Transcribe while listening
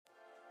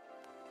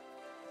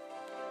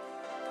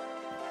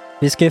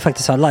Vi ska ju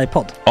faktiskt ha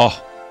livepodd. Ja,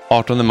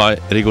 18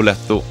 maj,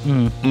 Rigoletto.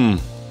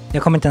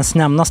 Jag kommer inte ens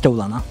nämna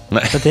stolarna.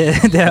 Nej. För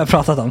det har jag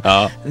pratat om.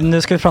 Ja.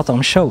 Nu ska vi prata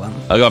om showen.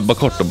 Ja, bara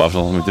kort då, bara för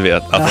de som inte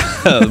vet.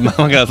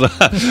 Man kan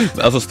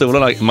alltså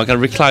stolarna, man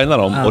kan reclina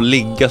dem och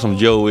ligga som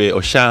Joey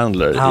och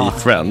Chandler i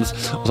Friends.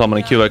 Och så har man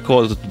en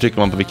QR-kod och så trycker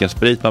man på vilken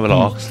sprit man vill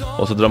ha.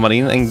 Och så drar man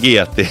in en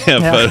GT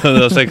för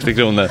 160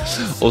 kronor.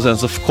 Och sen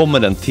så kommer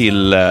den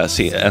till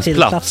ens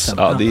plats.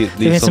 Ja, det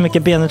finns så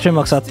mycket benutrymme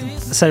också att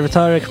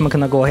servitörer kommer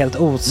kunna gå helt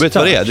ostört. Vet du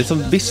vad det är? Det är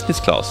som business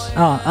class.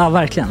 Ja,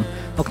 verkligen.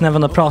 Och när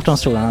man då pratar om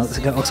stolarna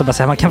så kan jag också bara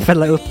säga att man kan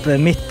fälla upp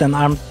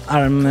mitten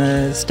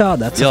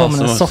armstödet så får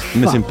man en soffa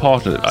med sin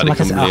partner. Ja, det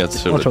kommer bli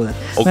helt otroligt.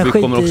 Och men vi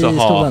kommer också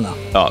stolarna.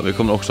 vi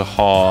kommer också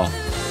ha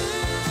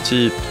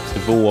typ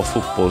 2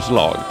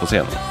 fotbollslag på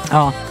scenen.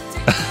 Ja.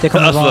 Det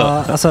kommer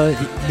vara, alltså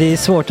det är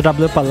svårt att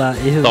rabbla upp alla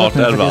i huvudet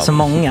nu för det är så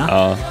många.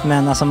 Ja.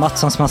 Men alltså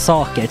Mattssons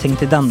massaker, tänk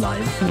till den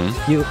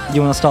live.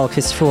 Jonas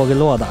Dahlqvists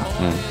frågelåda.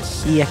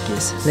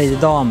 Ekis, Lady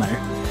Damer.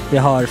 Vi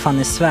har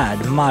Fanny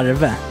Svärd,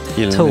 Marve,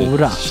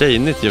 Tora.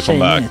 Tjejnytt gör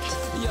comeback.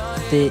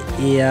 Det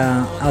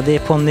är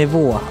på en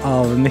nivå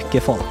av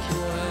mycket folk.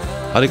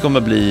 Ja, det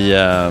kommer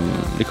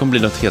bli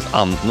något helt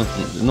annat.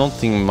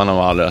 Någonting man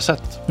har aldrig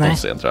sett på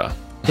scen, tror jag.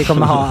 Det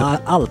kommer ha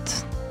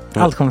allt.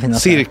 Allt kommer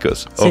finnas.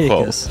 Cirkus.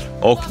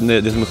 Och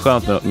det som är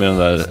skönt med de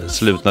där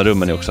slutna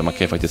rummen är också att man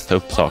kan ju faktiskt ta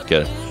upp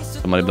saker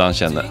som man ibland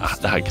känner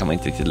det här kan man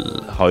inte riktigt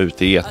ha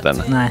ute i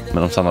etern. Nej.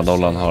 Men om Sanna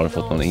Dollan har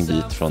fått någon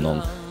invit från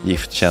någon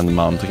giftkänd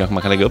man så kanske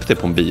man kan lägga upp det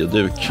på en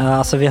bioduk. Ja,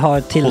 alltså vi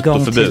har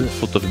tillgång till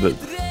fotoförbud.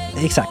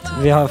 Exakt,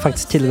 vi har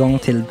faktiskt tillgång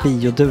till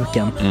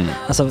bioduken.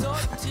 Alltså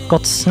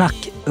gott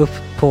snack upp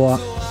på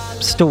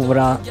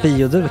stora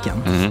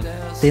bioduken.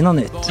 Det är något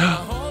nytt.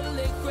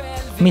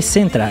 Missa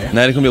inte det här.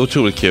 Nej, det kommer bli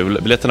otroligt kul.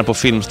 Biljetterna på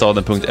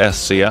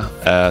filmstaden.se.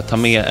 Ta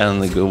med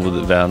en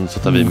god vän så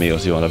tar vi med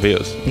oss Johan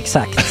Rabaeus.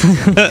 Exakt.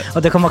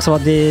 Och det kommer också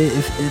vara det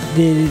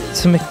är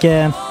så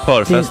mycket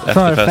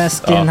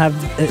förfest i den här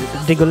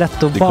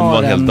Rigoletto-baren. Det kommer vara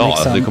en hel dag.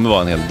 Liksom. Det kommer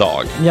vara en hel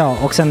dag. Ja,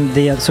 och sen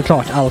det är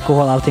såklart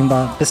alkohol, allting.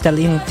 Bara beställ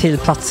in till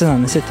platserna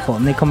ni sitter på.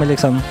 Ni kommer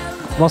liksom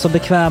vara så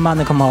bekväma,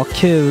 ni kommer ha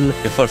kul.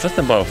 Är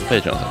förfesten bara för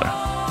Patreon eller?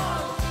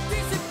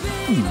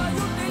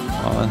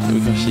 Ja,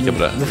 vi kan kika på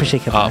det. Vi får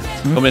kika på det.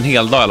 Det kommer en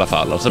hel dag i alla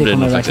fall. Och så blir det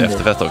någon slags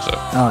efterfest också.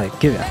 Ja,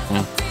 gud ja.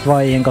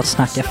 Vad är en gott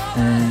snack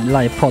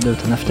livepodd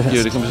utan efterfest?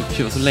 Gud, det kommer bli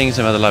kul. Så länge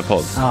sedan vi hade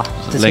livepodd. Ja,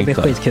 det ska bli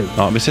skitkul.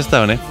 Ja, vi ses där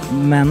hörni.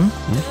 Men,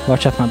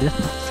 vart köper man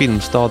biljetterna?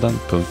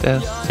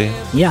 Filmstaden.se.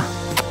 Ja,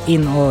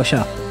 in och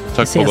köp.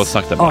 Tack på gott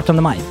snack där.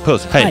 18 maj.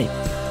 Puss, hej.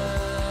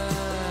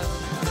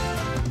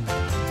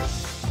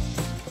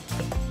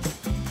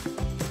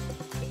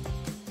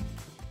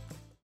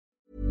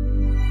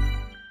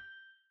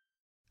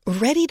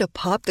 Ready to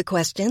pop the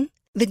question?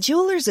 The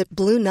jewelers at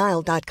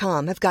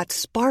BlueNile.com have got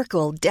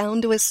sparkle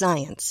down to a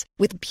science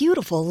with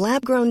beautiful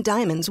lab-grown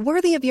diamonds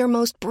worthy of your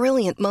most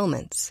brilliant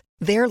moments.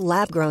 Their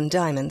lab-grown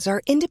diamonds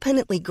are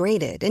independently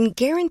graded and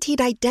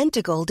guaranteed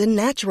identical to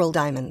natural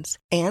diamonds,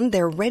 and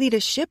they're ready to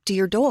ship to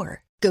your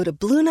door. Go to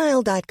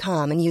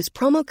BlueNile.com and use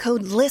promo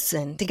code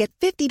LISTEN to get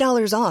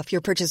 $50 off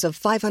your purchase of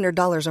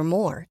 $500 or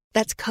more.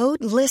 That's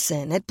code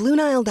LISTEN at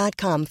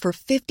BlueNile.com for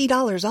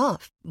 $50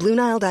 off.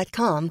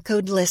 BlueNile.com,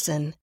 code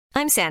LISTEN.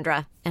 I'm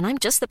Sandra, and I'm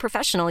just the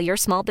professional your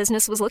small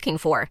business was looking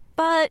for.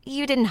 But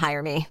you didn't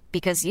hire me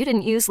because you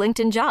didn't use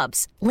LinkedIn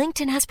Jobs.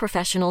 LinkedIn has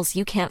professionals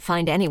you can't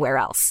find anywhere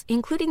else,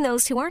 including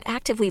those who aren't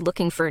actively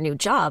looking for a new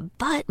job,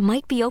 but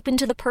might be open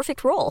to the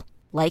perfect role,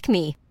 like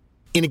me.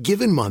 In a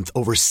given month,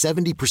 over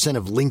 70%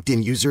 of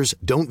LinkedIn users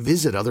don't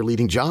visit other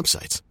leading job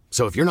sites.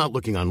 So if you're not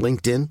looking on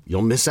LinkedIn,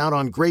 you'll miss out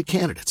on great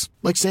candidates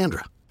like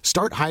Sandra.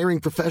 Start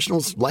hiring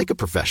professionals like a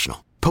professional.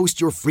 Post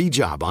your free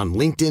job on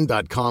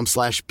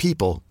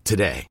linkedin.com/people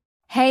today.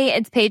 Hey,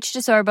 it's Paige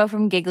DeSorbo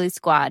from Giggly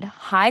Squad.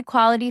 High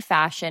quality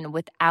fashion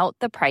without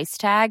the price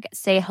tag.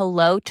 Say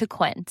hello to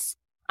Quince.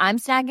 I'm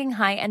snagging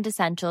high-end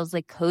essentials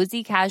like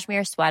cozy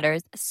cashmere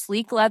sweaters,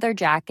 sleek leather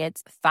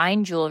jackets,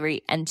 fine jewelry,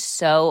 and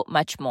so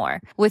much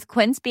more. With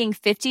Quince being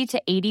 50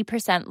 to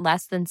 80%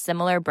 less than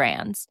similar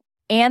brands.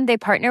 And they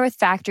partner with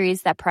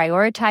factories that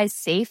prioritize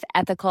safe,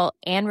 ethical,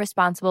 and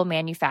responsible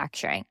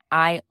manufacturing.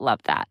 I love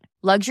that.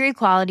 Luxury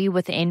quality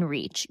within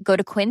reach. Go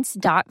to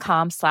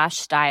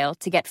quince.com/style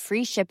to get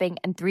free shipping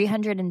and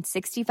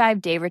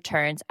 365-day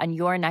returns on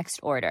your next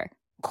order.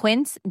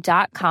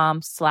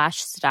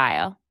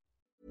 quince.com/style.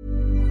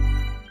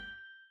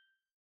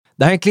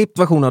 Det här är en klippt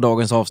version av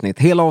dagens avsnitt.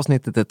 Hela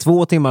avsnittet är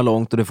 2 timmar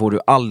långt och det får du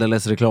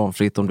alldeles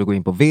reklamfritt om du går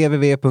in på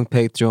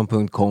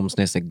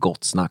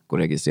www.patreon.com/gottsnack och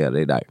registrerar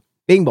dig där.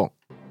 Bing bong!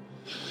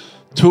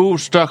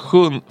 Torsdag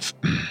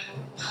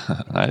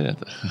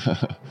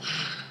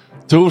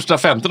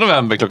 15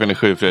 november klockan är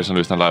 7 för er som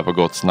lyssnar live på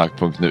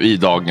gottsnack.nu. I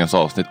dagens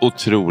avsnitt,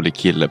 otrolig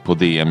kille på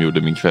DM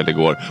gjorde min kväll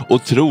igår.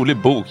 Otrolig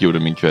bok gjorde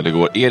min kväll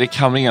igår. Erik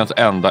Hamringens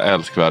enda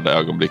älskvärda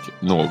ögonblick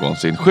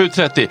någonsin.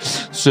 7.30,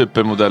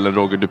 supermodellen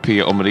Roger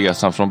Dupé om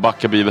resan från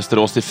Backaby i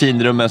Västerås till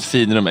finrummens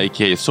finrum,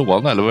 a.k.a.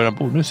 Solna. Eller var är han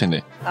bor nu,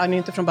 Cindy? Han är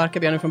inte från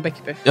Barkarby, han är från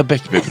Bäckby. Ja,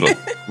 Bäckby, förlåt.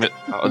 Men,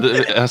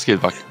 jag har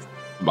skrivit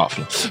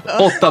Varför?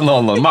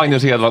 8.00.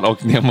 Magnus Hedman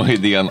och Nemo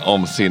Idén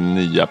om sin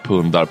nya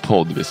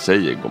pundarpodd. Vi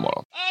säger god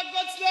morgon.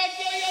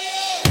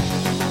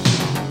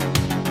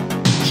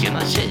 Tjena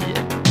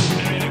tjejer.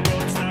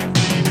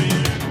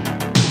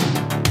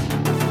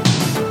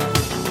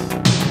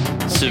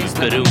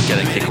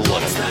 Superrunkaren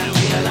Gregor.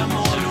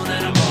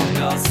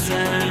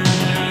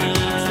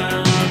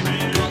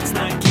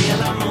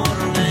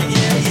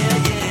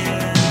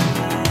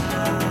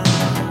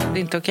 Det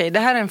är inte okej. Det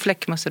här är en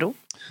fläckmussero.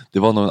 Det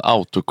var nog en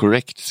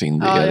autocorrect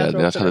Cindy.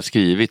 Jag hade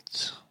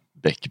skrivit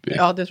Bäckby.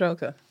 Ja, det tror jag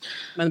också.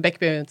 Men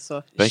Bäckby är ju inte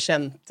så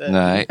känt.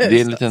 Nej, det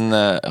är en liten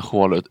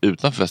hål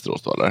utanför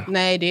Västerås då, eller?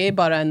 Nej, det är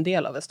bara en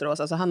del av Västerås.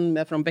 Alltså han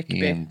är från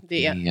Bäckby.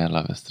 Det är en del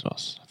av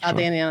Västerås. Ja,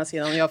 det är den ena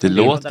sidan. Det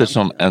låter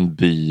som en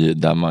by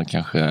där man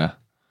kanske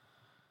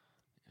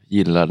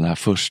gillar den här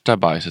första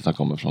bajset som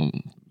kommer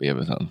från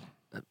bebisen.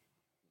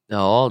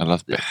 Ja,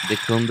 det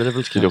kunde det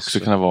väl. Skulle också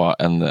kunna vara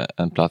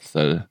en plats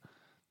där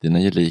dina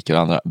gelika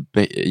och andra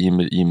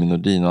Jimmy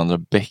Nordin och andra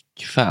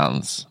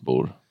Beck-fans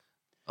bor.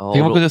 Ja,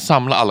 tänk man kunde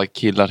samla alla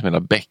killar som heter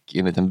Beck i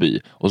en liten by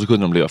och så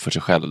kunde de leva för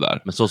sig själv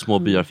där. Men så små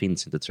byar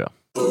finns inte, tror jag.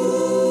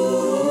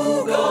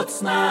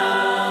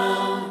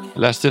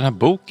 Jag läste den här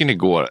boken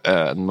igår,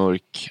 En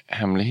mörk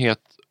hemlighet,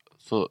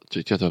 så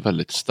tyckte jag att det var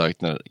väldigt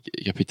starkt när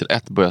kapitel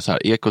 1 börjar så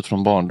här: ekot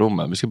från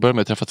barndomen. Vi ska börja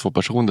med att träffa 2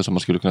 personer som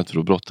man skulle kunna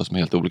tro brottas med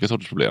helt olika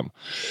sorters problem.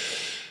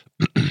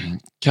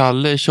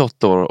 Kalle är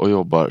 28 år och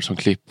jobbar som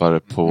klippare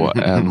på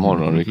en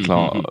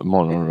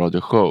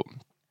morgonradioshow.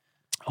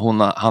 Han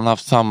har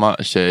haft samma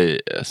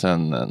tjej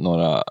sedan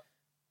några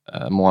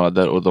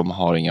månader och de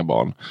har inga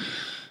barn.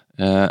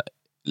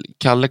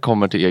 Kalle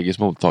kommer till EGs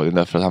mottagning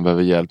därför att han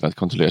behöver hjälp med att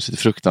kontrollera sitt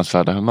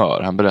fruktansvärda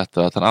humör. Han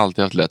berättar att han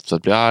alltid haft lätt för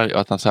att bli arg och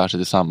att han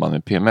särskilt i samband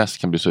med PMS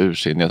kan bli så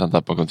ursinnig att han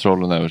tappar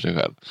kontrollen över sig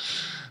själv.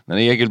 När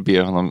Egil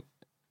ber honom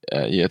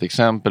ge ett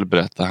exempel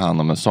berättar han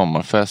om en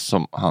sommarfest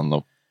som han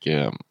och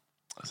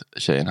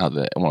tjejen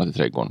hade ordnat i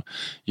trädgården.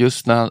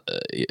 Just när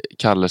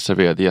Kalle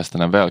serverade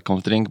gästerna en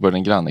välkomstdrink började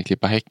en granne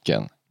klippa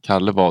häcken.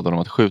 Kalle bad honom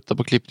att skjuta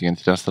på klippningen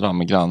till nästa dag,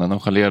 men grannen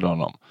nonchalerade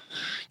honom.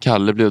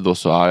 Kalle blev då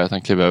så arg att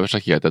han klev över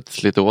staketet,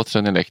 slet åt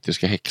sig den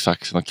elektriska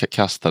häcksaxen och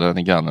kastade den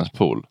i grannens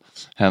pool.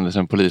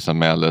 Händelsen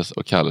polisanmäldes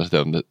och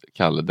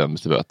Kalle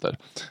dömdes till böter.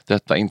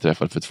 Detta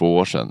inträffade för 2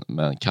 år sedan,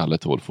 men Kalle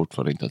tål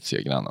fortfarande inte att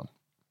se grannen.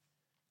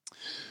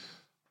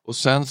 Och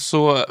sen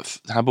så,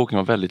 den här boken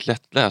var väldigt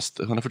lättläst,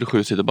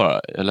 147 sidor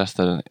bara. Jag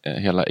läste den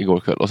hela igår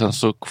kväll. Och sen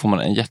så får man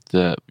en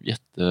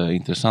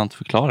jätteintressant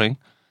förklaring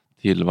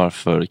till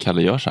varför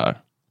Kalle gör så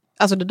här.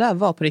 Alltså det där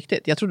var på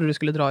riktigt. Jag trodde du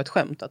skulle dra ett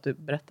skämt att du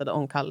berättade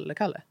om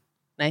Kalle.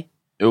 Nej.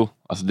 Jo,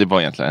 alltså det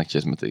var egentligen en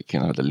tjej som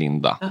hette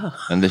Linda. Aha.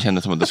 Men det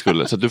kändes som att det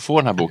skulle. Så att du får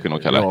den här boken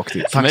och Kalle.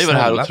 För mig var det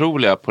här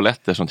otroliga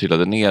poletter som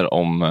trillade ner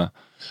om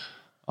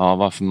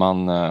varför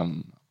man,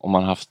 om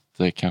man haft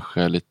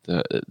kanske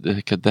lite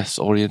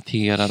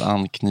desorienterad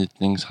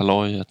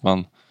anknytningshalloj, att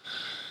man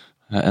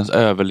ens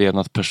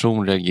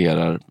överlevnadsperson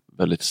reagerar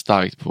väldigt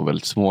starkt på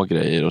väldigt små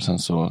grejer och sen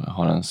så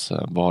har ens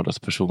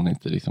vardagsperson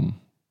inte liksom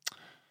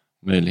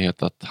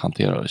möjlighet att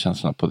hantera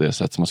känslorna på det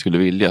sätt som man skulle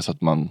vilja, så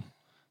att man...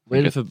 Vad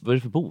är det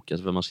för bok?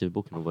 Alltså vem har skrivit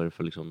boken och vad är det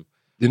för liksom...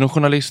 Det är någon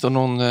journalist och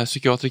någon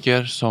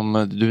psykiatriker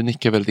som du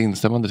nickar väldigt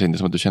instämmande till,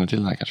 som att du känner till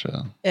den här kanske.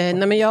 Nej,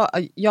 men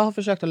jag har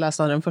försökt att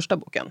läsa den första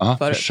boken. Aha,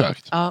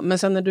 försökt. Ja, men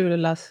sen när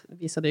du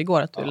visade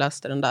igår att du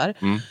läste den där,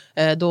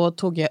 då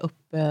tog jag upp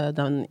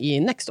den i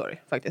Next Story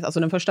faktiskt, alltså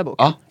den första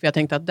boken. För jag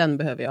tänkte att den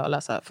behöver jag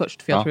läsa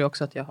först, för jag tror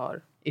också att jag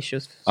har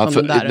issues som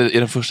den där. Är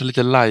den första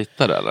lite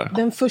lightare eller?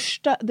 Den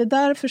första, det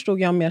där förstod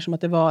jag mer som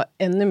att det var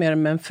ännu mer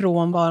med en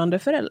frånvarande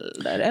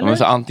förälder, eller? Men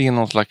så antingen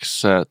någon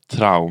slags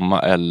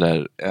trauma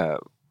eller...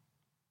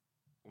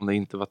 om det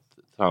inte var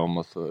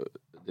trauma, så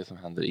det som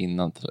händer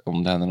innan,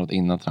 om det händer något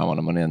innan trauma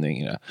när man är ännu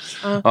yngre.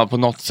 Man på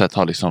något sätt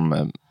har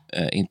liksom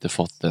inte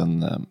fått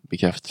en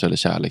bekräftelse eller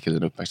kärlek eller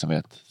en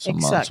uppmärksamhet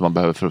som man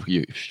behöver för att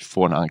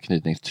få den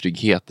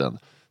anknytningstryggheten.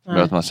 För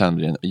att man sen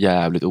blir en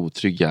jävligt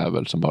otrygg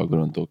jävel som bara går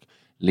runt och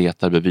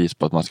letar bevis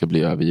på att man ska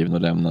bli övergiven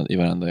och lämnad i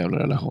varenda jävla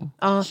relation.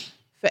 Ja,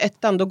 för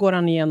ettan då går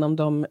han igenom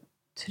de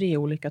 3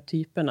 olika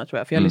typerna tror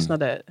jag. För jag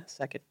lyssnade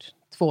säkert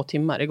 2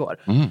 timmar igår.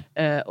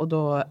 Och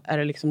då är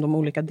det liksom de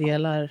olika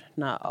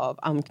delarna av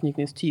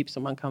anknytningstyp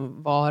som man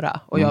kan vara.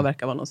 Och jag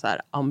verkar vara någon så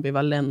här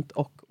ambivalent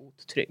och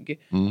otrygg.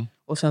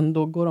 Och sen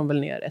då går de väl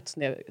ner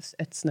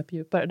ett snäpp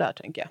djupare där,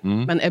 tänker jag.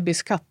 Men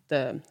Ebbis katt,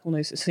 hon har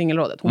ju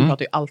singelrådet. Hon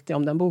pratar ju alltid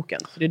om den boken.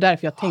 Så det är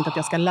därför jag tänkte att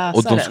jag ska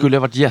läsa den. Och de skulle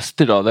ha varit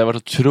gäster idag. Det har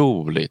varit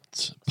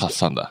otroligt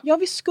passande. Ja,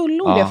 vi skulle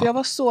nog det. För jag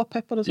var så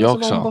peppad och så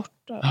var hon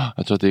borta.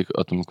 Jag tror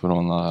att de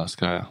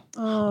corona-skraja.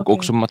 Och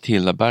också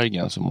Matilda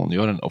Bergen som hon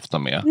gör den ofta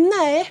med.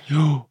 Nej.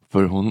 Jo,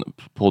 för hon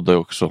poddar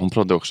också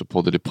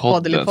Poddel i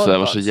podden. Så det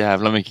var så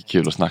jävla mycket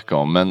kul att snacka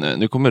om. Men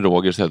nu kommer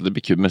Roger säga att det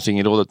blir kul. Men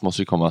singelrådet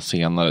måste ju komma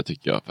senare,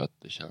 tycker jag. För att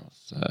det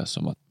känns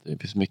som att det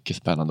finns mycket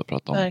spännande att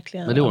prata om.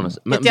 Verkligen. Men det ordnas.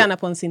 Men gärna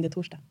på en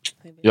Cindy-torsdag.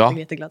 Ja. Jag är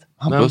jätteglad.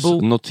 Hampus,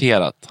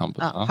 noterat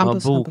Hampus.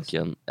 Hampus.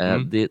 Boken.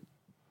 Det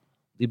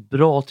är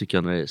bra, tycker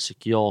jag, när det är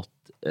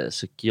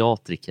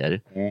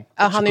psykiatriker.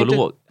 Han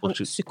psykolog. är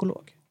inte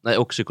psykolog. Nej,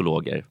 och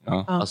psykologer.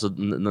 Ja. Alltså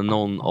när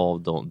någon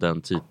av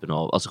den typen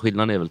av... Alltså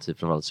skillnaden är väl typ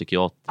framförallt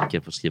psykiatriker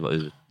får skriva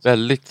ut.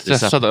 Väldigt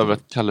stressad över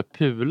att Kalle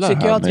pular här.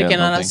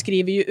 Psykiatrikerna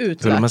skriver ju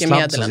ut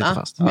läkemedlen.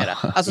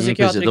 Alltså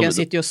psykiatrikerna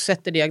sitter ju och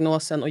sätter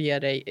diagnosen och ger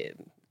dig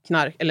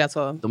knark. Eller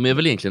alltså... De är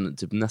väl egentligen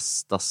typ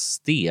nästa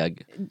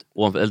steg.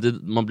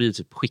 Man blir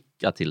typ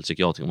skickad till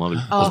psykiatriker. Man vill...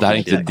 Alltså,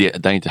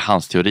 det är inte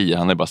hans teori.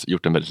 Han har bara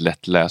gjort en väldigt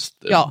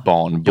lättläst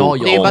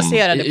barnbok. Det är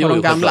baserade på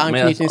de gamla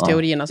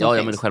anknytningsteorierna som finns.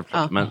 Ja, men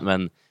självklart.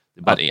 Men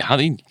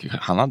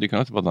han hade ju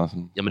kunnat vara den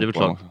som... Ja, men det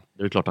är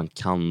väl klart han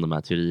kan de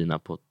här teorierna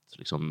på ett,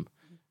 liksom,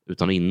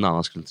 utan innan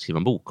han skulle inte skriva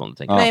en bok om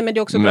det. Nej, men det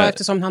är också bra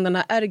eftersom han den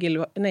här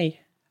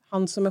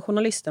han som är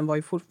journalisten var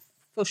ju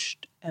först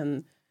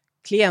en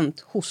klient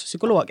hos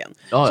psykologen.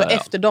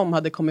 Efter de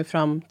hade kommit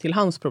fram till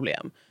hans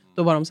problem,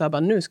 då var de så här, bara,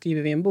 nu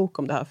skriver vi en bok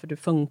om det här för det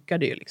funkar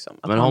det ju liksom.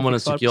 Men har man en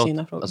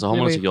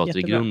psykiater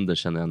i grunden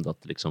känner jag ändå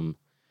att liksom,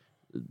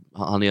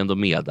 han är ändå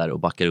med där och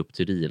backar upp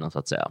teorierna så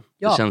att säga.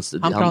 Ja, det känns,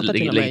 han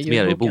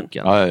legitimerar i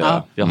boken.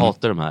 Jag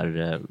hatar de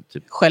här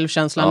typ,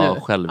 självkänslan nu.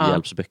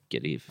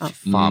 Självhjälpsböcker.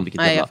 Fan,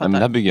 vilket jävla... Men det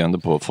här bygger ändå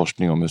på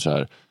forskning om hur så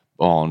här,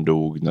 barn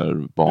dog när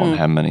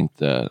barnhemmen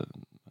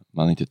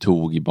man inte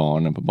tog i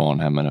barnen på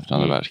barnhemmen efter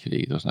andra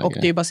världskriget. Och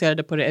det är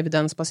baserade på det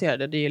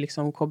evidensbaserade. Det är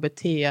liksom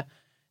KBT,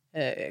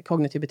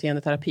 kognitiv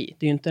beteendeterapi.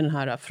 Det är ju inte den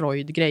här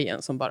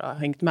Freud-grejen som bara har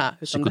hängt med.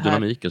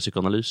 Psykodynamik och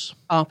psykoanalys.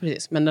 Ja,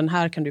 precis. Men den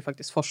här kan du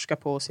faktiskt forska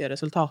på och se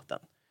resultaten.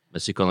 Men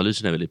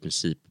psykoanalysen är väl i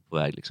princip på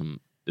väg liksom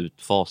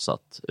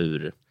utfasat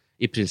ur...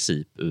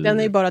 Den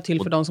är ju bara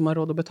till för de som har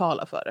råd att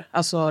betala för det.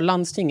 Alltså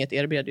landstinget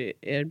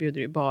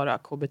erbjuder ju bara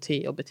KBT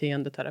och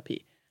beteendeterapi.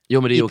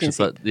 Jo, men det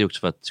är också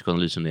för att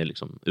psykoanalysen är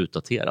liksom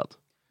utdaterad.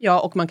 Ja,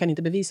 och man kan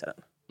inte bevisa den.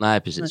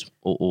 Nej, precis.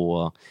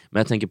 Nej. Men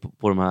jag tänker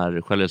på de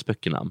här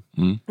självhjälpsböckerna.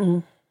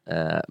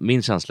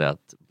 Min känsla är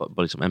att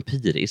bara liksom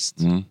empiriskt,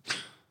 när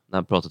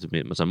jag pratat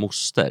med så här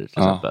moster till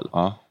exempel,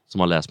 som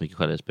har läst mycket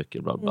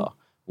självhjälpsböcker, bla bla.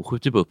 Hon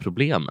skjuter upp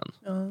problemen.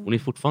 Hon är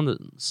fortfarande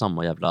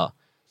samma jävla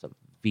så här,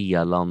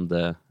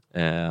 velande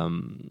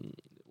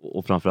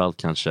och framförallt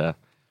kanske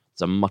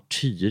så här,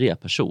 martyriga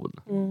person.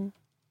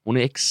 Hon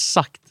är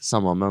exakt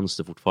samma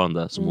mönster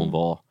fortfarande som hon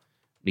var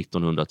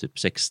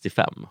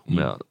 1965. Om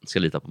jag ska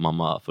lita på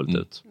mamma fullt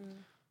ut.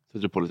 Så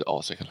du på lite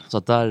asek. Så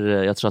att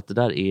jag tror att det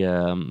där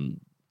är...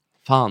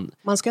 Fan.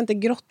 Man ska inte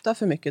grotta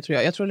för mycket, tror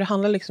jag. Jag tror det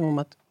handlar liksom om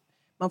att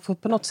man får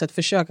på något sätt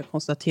försöka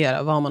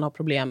konstatera vad man har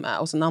problem med.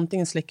 Och sen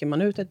antingen släcker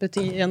man ut ett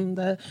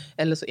beteende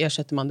eller så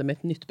ersätter man det med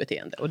ett nytt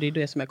beteende. Och det är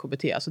det som är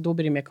KBT. Alltså då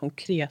blir det mer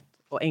konkret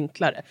och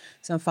enklare.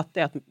 Sen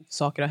fattar jag att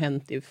saker har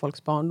hänt i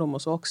folks barndom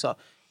och så också.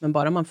 Men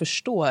bara man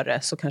förstår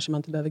det så kanske man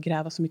inte behöver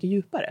gräva så mycket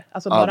djupare.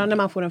 Alltså bara när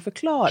man får en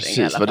förklaring.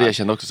 Precis, vad det jag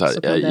kände också så här.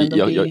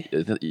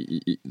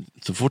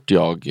 Så fort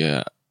jag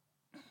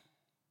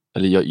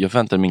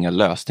förväntade mig inga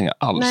lösningar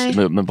alls.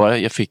 Men bara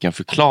jag fick en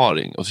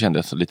förklaring. Och så kände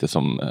jag så lite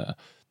som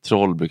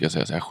troll brukar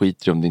säga. Så jag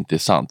skiter om det inte är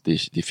sant. Det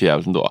är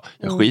förjävligt ändå.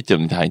 Jag skiter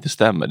om det här inte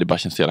stämmer. Det bara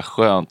känns så jävla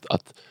skönt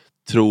att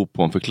tro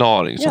på en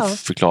förklaring. Som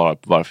förklarar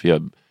varför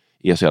jag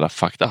är så jävla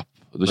fucked up.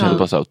 Och då kände jag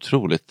bara så här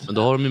otroligt. Men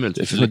då har de ju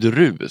möjligt för ett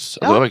rus.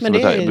 Ja, men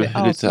det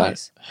är lite så här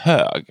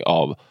hög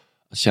av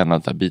att känna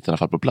att bitarna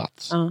faller på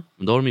plats.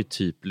 Men då har de ju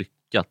typ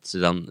lyckats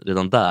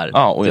redan där.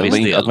 Ja, och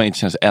att man inte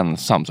känns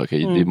ensam. Så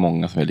det är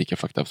många som är lika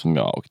fucked up som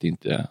jag. Och det är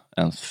inte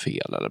ens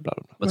fel eller bla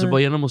bla bla. Jag tror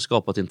bara genom att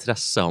skapa ett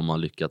intresse har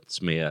man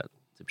lyckats med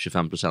typ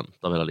 25%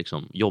 av hela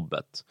liksom,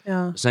 jobbet.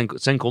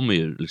 Sen kommer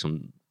ju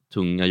liksom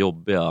tunga,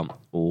 jobbiga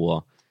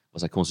och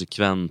så här,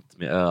 konsekvent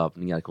med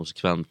övningar,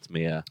 konsekvent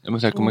med...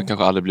 Jag kommer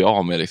kanske aldrig bli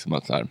av med liksom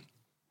att så här,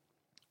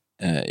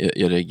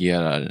 jag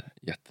reagerar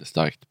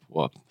jättestarkt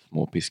på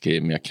små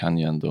piskgrejer, men jag kan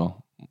ju ändå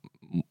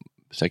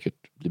säkert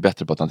bli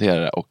bättre på att hantera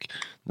det, och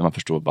när man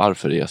förstår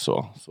varför det är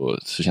så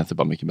känns det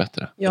bara mycket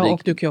bättre. Ja,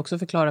 och du kan ju också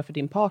förklara för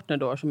din partner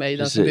då, som är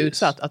den som är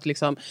utsatt, att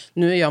liksom,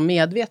 nu är jag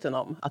medveten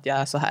om att jag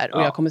är så här,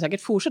 och jag kommer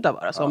säkert fortsätta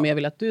vara så, men jag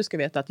vill att du ska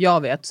veta att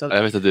jag vet. Så...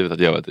 Jag vet att du vet att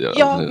jag vet.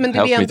 Ja, men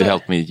help me to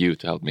help me, you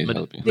to help me to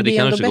help me.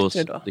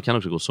 Det kan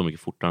också gå så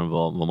mycket fortare än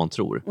vad man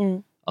tror.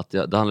 Att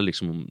det handlar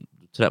liksom om,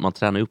 man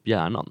tränar upp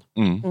hjärnan.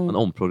 Man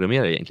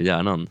omprogrammerar egentligen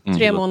hjärnan.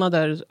 3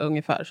 månader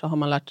ungefär så har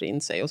man lärt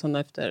in sig, och sen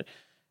efter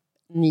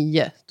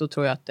 9, då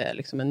tror jag att det är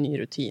liksom en ny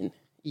rutin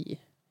i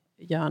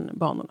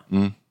hjärnbanorna.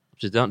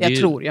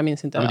 Jag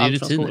minns inte allt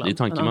från skolan. Det är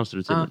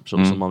tankemönsterrutiner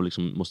som man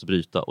liksom måste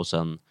bryta, och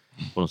sen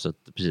på något sätt,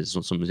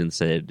 precis som du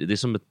säger, det är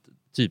som ett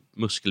typ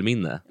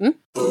muskelminne.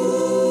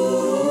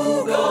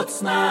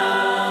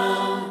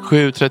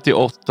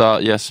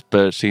 7:38,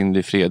 Jesper,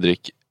 Cindy,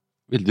 Fredrik.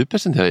 Vill du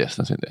presentera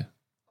gästen, Cindy?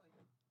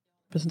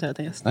 Presenterat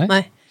en gäst?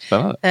 Nej.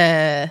 Spännande.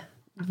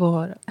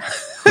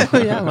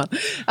 Hur gör man?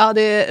 Ja,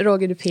 det är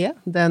Roger Dupé,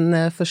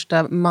 den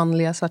första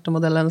manliga svarta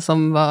modellen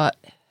som var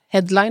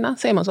headliner,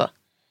 säger man så?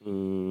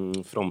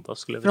 Fronta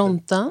skulle jag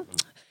Fronta.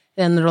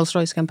 En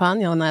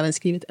Rolls-Royce-kampanj. Han har även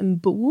skrivit en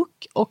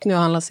bok, och nu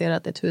har han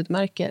lanserat ett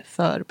hudmärke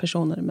för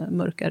personer med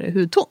mörkare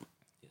hudton.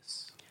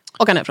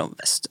 Och han är från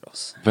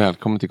Västerås.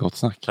 Välkommen till Gott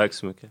Snack. Tack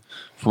så mycket.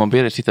 Får man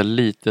be dig sitta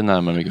lite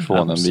närmare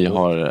mikrofonen? Vi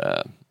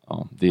har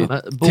Ja, det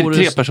är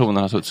tre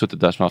personer har suttit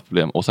där som har haft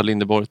problem. Åsa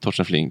Linderborg,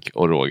 Torsten Flink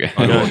och Roger.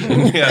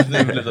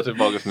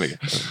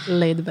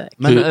 Laid back.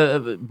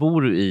 Men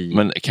bor du i...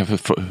 Men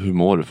hur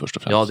mår du först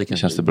och främst? Ja, det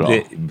känns det bra? Det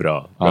är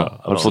bra.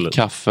 Har du fått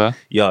kaffe?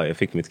 Ja, jag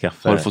fick mitt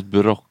kaffe. Har du fått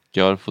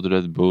brockar? Har du fått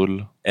Red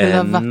Bull?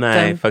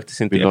 Nej,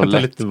 faktiskt inte. Vill jag du ha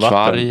lite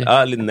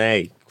vatten.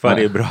 Nej,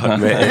 kvarg är bra.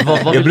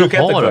 Vad vill du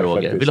ha,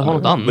 Roger? Vill du ha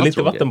något annat? Men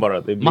lite vatten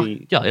bara. Det blir...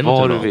 Macka?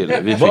 Vad du vill.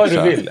 Vi vad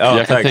du vill. Ja,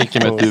 jag kan tänka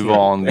mig att du är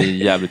van vid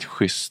jävligt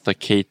schyssta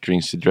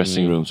caterings i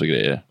dressing rooms och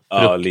grejer.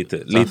 Ja,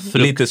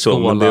 lite så,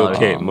 men det är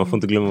okej. Man får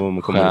inte glömma vad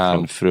man kommer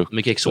ifrån. Frukt.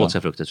 Mycket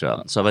exotiska frukter tror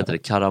jag. Så vad heter det?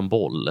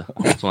 Karambol.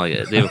 Såna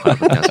grejer. Det är väl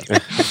självklart kanske.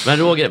 Men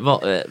Roger,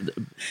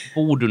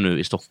 bor du nu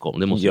i Stockholm?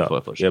 Det måste du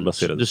få först. Jag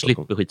baserar du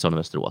slipper skitstaden i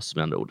Västerås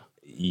med andra ord.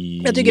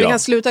 Jag tycker vi kan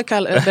sluta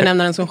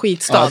benämna den som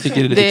skitstad. Jag tycker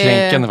det är lite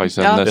kränkande faktiskt.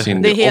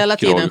 Det är hela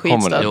tiden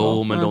skitstad.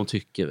 Jo, men de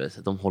tycker,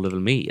 de håller väl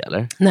med,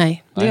 eller?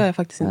 Nej, det gör jag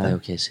faktiskt inte. Nej,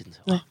 okej,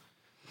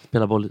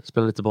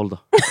 spela lite boll då.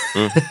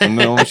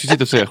 Men om vi ska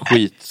sitta och säga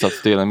skit så att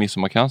stela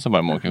midsommarkransen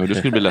varje morgon, du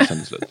skulle bli ledsen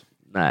till slut.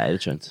 Nej, det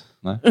tror jag inte.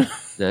 Nej.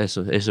 Jag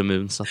är så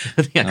immun så att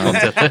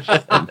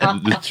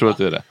du tror att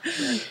du är det.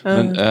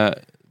 Men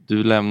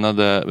du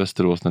lämnade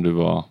Västerås när du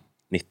var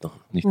 19.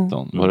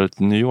 Var det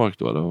till New York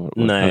då?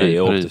 Eller Nej,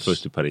 jag åkte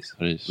först till Paris.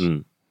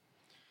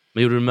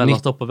 Men gjorde du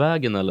mellanstopp på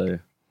vägen eller?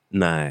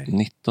 Nej.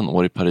 19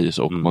 år i Paris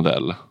och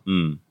modell.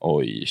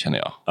 Oj, känner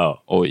jag.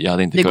 Ja. Oj, jag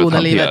hade inte kunnat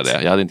hantera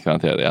det. Jag hade inte kunnat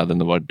hantera det. Jag hade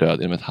ändå varit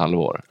död inom ett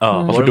halvår.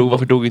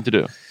 Varför dog inte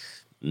du?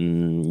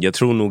 Jag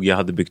tror nog jag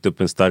hade byggt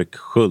upp en stark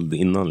sköld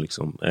innan.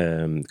 Liksom.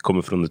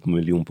 Kommer från ett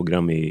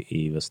miljonprogram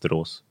i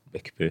Västerås,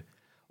 Bäckby.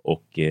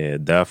 Och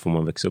där får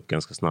man växa upp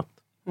ganska snabbt.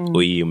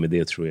 Och i och med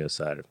det tror jag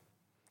så här,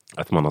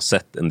 att man har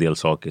sett en del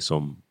saker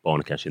som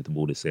barn kanske inte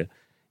borde se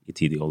i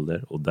tidig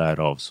ålder. Och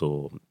därav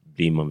så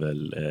blir man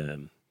väl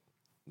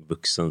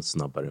vuxen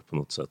snabbare på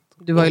något sätt.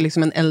 Du var ju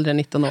liksom en äldre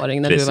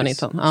 19-åring när du var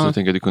 19. Så jag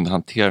tänker att du kunde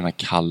hantera den här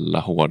kalla,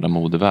 hårda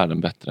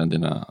modevärlden bättre än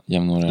dina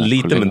jämnåriga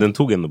lite, kollegor. men den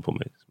tog ändå på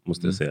mig,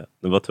 måste jag säga.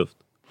 Det var tufft.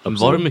 Absolut.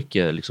 Var det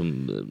mycket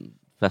liksom,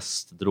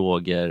 fest,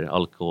 droger,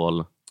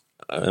 alkohol?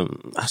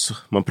 Alltså,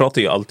 man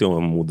pratar ju alltid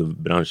om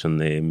modebranschen,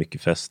 det är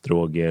mycket fest,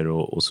 droger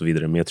och så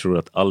vidare. Men jag tror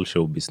att all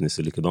showbusiness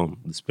är likadan.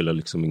 Det spelar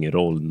liksom ingen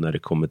roll när det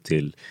kommer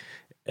till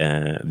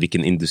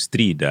vilken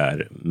industri det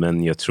är.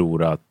 Men jag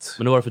tror att...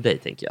 Men det var det för dig,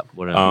 tänker jag.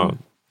 Var det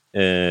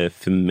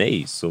för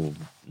mig så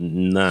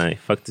nej,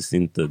 faktiskt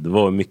inte. Det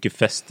var mycket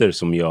fester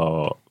som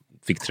jag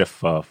fick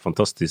träffa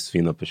fantastiskt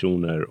fina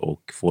personer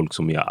och folk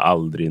som jag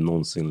aldrig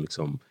någonsin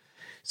liksom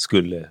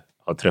skulle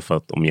ha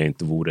träffat om jag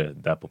inte vore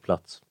där på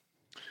plats.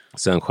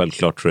 Sen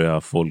självklart tror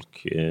jag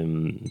folk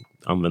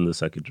använder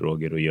säkert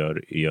droger och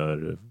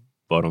gör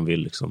vad de vill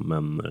liksom,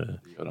 men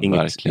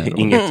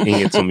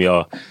inget som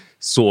jag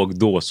såg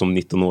då som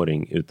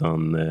 19-åring,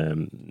 utan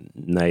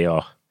när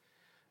jag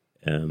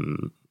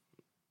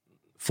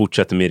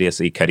fortsätter min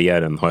resa i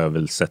karriären har jag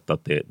väl sett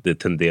att det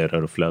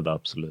tenderar att flöda,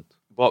 absolut.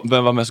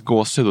 Vem var mest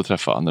gåshud att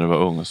träffa när du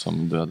var ung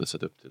som du hade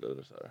sett upp till?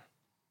 Eller så här?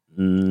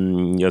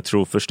 Jag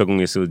tror första gången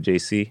jag såg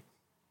Jay-Z.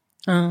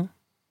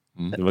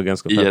 Det var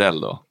ganska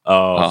IRL då?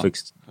 Ja.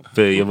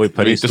 För jag var i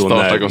Paris då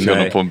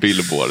när... på en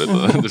billboard.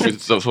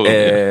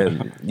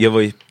 Jag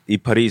var i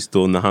Paris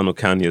då när han och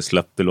Kanye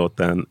släppte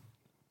låten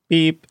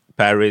Beep,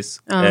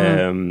 Paris.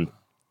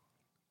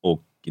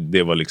 Och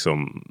det var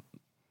liksom...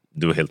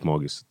 Det var helt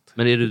magiskt.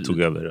 Men är du... tog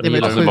över. Det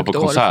var alltså, på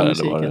konsert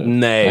eller var det?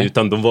 Nej,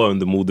 utan de var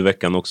under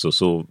modeveckan också.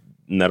 Så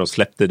när de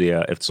släppte det,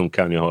 eftersom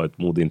Kanye har ett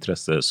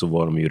modeintresse, så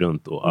var de ju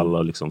runt. Och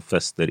alla liksom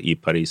fester i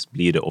Paris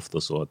blir det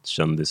ofta så att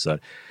kändisar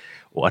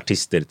och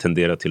artister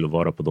tenderar till att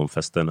vara på de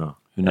festerna.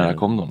 Hur nära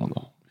kom de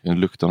då?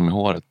 Luktade de i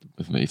håret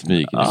i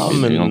smyg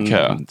i någon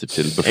kö typ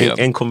till buffén?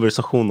 En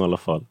konversation i alla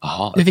fall.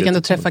 Aha, du fick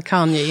ändå träffa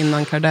Kanye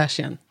innan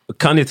Kardashian.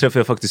 Kanye träffade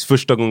jag faktiskt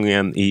första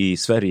gången i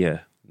Sverige.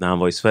 När han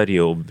var i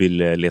Sverige och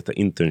ville leta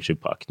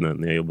internship på Acne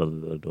när jag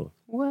jobbade där då.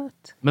 What?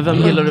 Men vem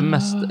gillar du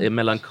mest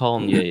mellan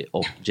Kanye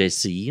och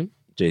Jay-Z?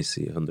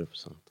 Jay-Z, 100%.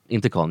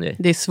 Inte Kanye?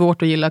 Det är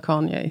svårt att gilla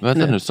Kanye.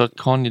 Vänta nu, så att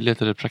Kanye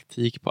letade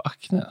praktik på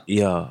Acne?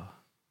 Ja.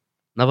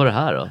 När var det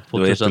här då? 2000... Det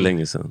var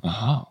jättelänge sedan.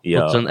 Aha.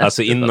 Ja,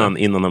 alltså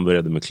innan han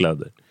började med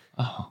kläder.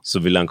 Aha. Så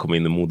ville han komma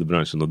in i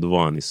modebranschen och då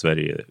var han i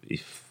Sverige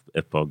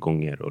ett par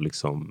gånger och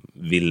liksom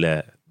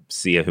ville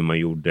se hur man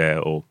gjorde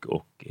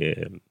och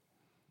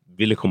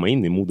ville komma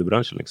in i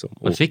modebranschen liksom.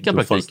 Men fick han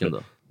praktiken då?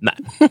 Nej.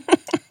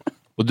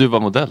 Och du var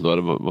modell då?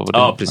 Eller vad var det?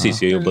 Ja,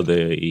 precis. Jag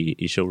jobbade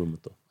i showroomet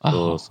då.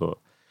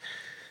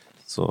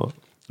 Så.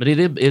 Men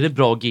är det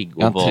bra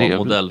gig att vara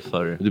modell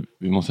för?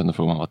 Vi måste ändå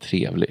fråga om han var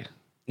trevlig.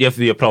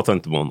 Jag pratade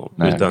inte med honom.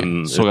 Nej,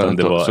 utan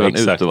det var så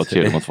exakt. Ut och var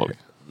trevlig mot folk.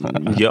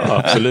 Ja,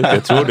 absolut.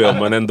 Jag tror det.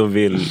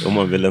 Om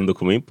man vill ändå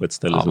komma in på ett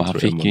ställe. Ja, så men han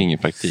fick ju ingen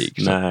praktik.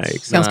 Nej,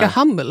 exakt. Ganska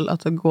humble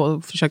att gå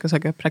och försöka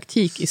söka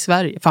praktik i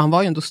Sverige. För han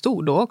var ju ändå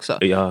stor då också.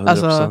 Ja, 100%.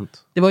 Alltså,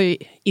 det var ju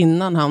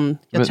innan han...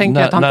 Jag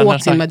tänker att han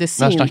åt sin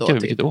medicin när snackar då. Vi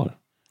vilket år?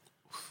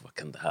 Vad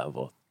kan det här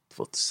vara?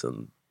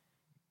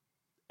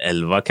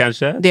 2011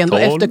 kanske? Det är ändå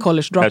 12, efter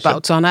College Dropout.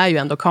 kanske. Så han är ju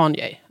ändå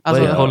Kanye.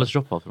 Alltså, vad är College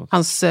Dropout för något?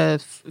 Hans är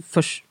det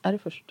första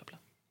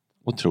plats?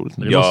 Otroligt.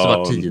 Men det måste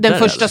vara tidigare. Den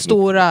första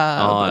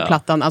stora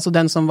plattan, alltså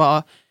den som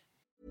var...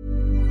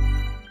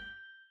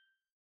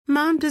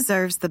 Mom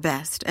deserves the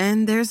best,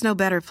 and there's no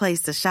better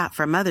place to shop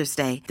for Mother's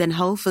Day than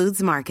Whole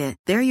Foods Market.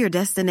 They're your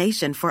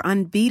destination for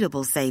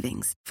unbeatable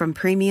savings, from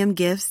premium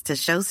gifts to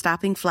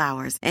show-stopping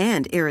flowers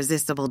and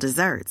irresistible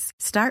desserts.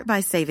 Start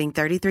by saving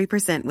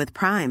 33% with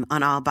Prime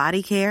on all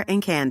body care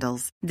and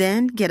candles.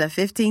 Then get a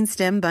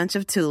 15-stem bunch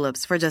of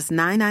tulips for just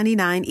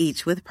 $9.99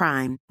 each with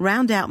Prime.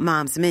 Round out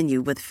Mom's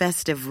menu with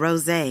festive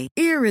rosé,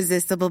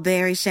 irresistible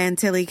berry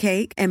chantilly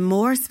cake, and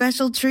more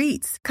special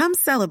treats. Come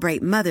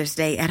celebrate Mother's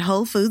Day at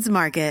Whole Foods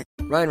Market.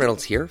 Ryan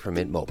Reynolds here from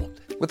Mint Mobile.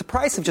 With the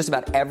price of just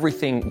about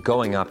everything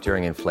going up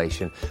during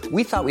inflation,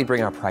 we thought we'd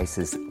bring our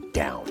prices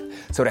down.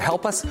 So to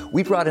help us,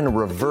 we brought in a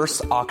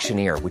reverse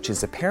auctioneer, which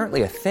is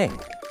apparently a thing.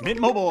 Mint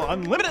Mobile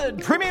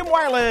Unlimited Premium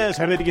Wireless.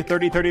 How to get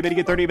 30, 30, bit to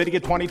get 30, bit to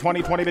get 20,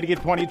 20, 20, bit to get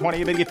 20,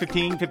 20, bit to get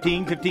 15,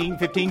 15, 15,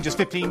 15, just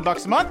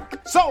 $15 a month?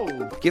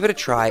 Sold! Give it a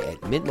try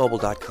at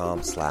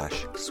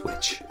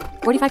mintmobile.com/switch.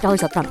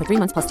 $45 up front for 3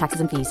 months plus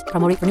taxes and fees.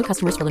 Promo rate for new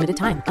customers for limited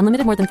time.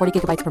 Unlimited more than 40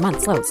 gigabytes per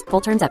month. Slows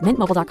full terms at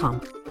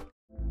mintmobile.com.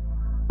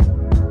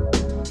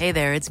 Hey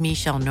there, it's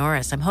Michelle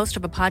Norris. I'm host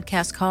of a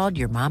podcast called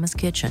Your Mama's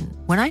Kitchen.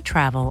 When I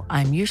travel,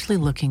 I'm usually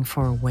looking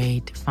for a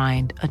way to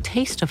find a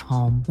taste of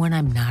home when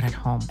I'm not at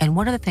home. And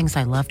one of the things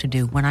I love to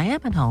do when I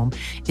am at home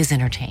is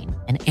entertain.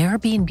 And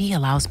Airbnb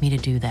allows me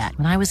to do that.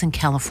 When I was in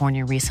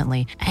California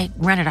recently, I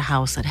rented a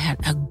house that had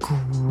a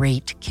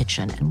great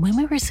kitchen. And when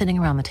we were sitting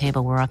around the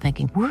table, we're all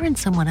thinking, we're in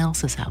someone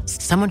else's house.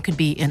 Someone could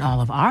be in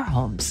all of our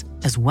homes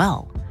as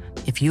well.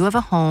 If you have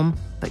a home,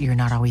 but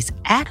you're not always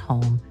at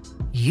home,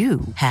 you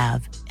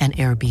have an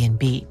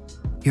Airbnb.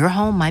 Your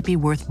home might be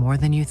worth more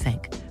than you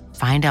think.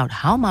 Find out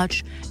how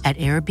much at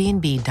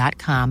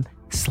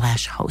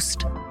airbnb.com/host.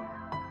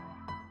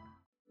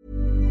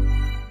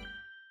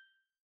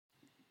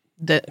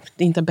 Det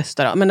är inte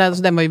bästa då. Men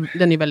alltså, den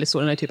är väldigt stor,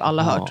 den har typ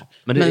alla hört.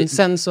 Men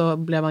sen så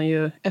blev han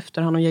ju,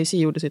 efter han och Jay-Z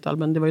gjorde sitt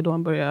album, det var ju då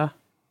han började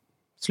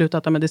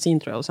sluta ta medicin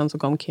tror jag. Och sen så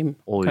kom Kim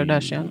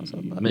Kardashian. Och så.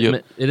 Men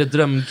är det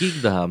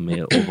drömgig det här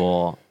med att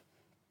vara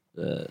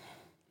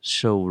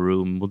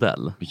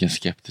showroom-modell? Vilken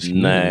skeptisk.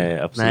 Nej,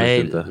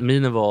 absolut inte.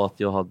 Minen var att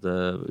jag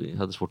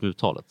hade svårt med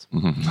uttalet.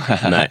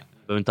 Nej.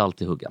 Behöver inte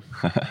alltid hugga.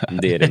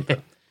 Det är det inte.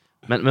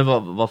 Men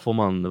vad får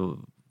man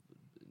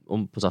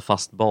om på så här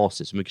fast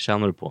basis? Hur mycket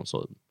tjänar du på en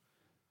så?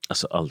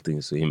 Alltså allting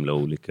är så himla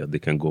olika. Det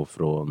kan gå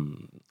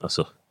från,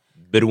 alltså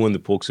beroende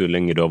på också hur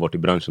länge du har varit i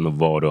branschen och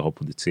vad du har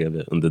på ditt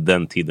CV. Under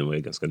den tiden var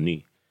jag ganska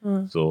ny.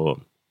 Så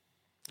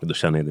då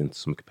tjänar jag inte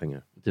så mycket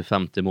pengar. Till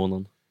 50 i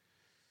månaden?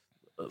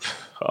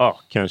 Ja,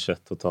 kanske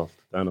totalt.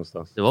 Där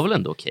någonstans. Det var väl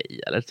ändå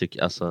okej, eller?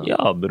 Alltså...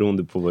 Ja,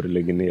 beroende på vad du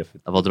lägger ner.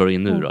 Vad drar du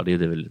in nu då? Det är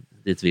väl,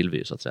 dit vill vi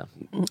ju så att säga.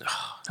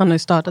 Han har ju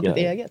startat ett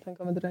eget. Han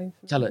kommer dra in.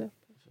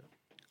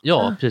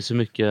 Ja, precis hur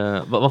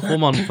mycket. Vad får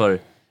man för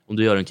om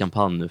du gör en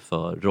kampanj nu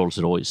för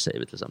Rolls-Royce säger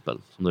vi till exempel,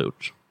 som du har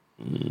gjort?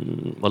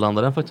 Vad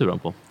landar den fakturan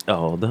på?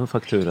 Ja, den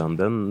fakturan,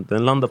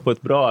 den landar på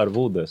ett bra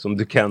arvode som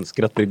du kan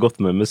skratta gott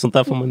med. Men sånt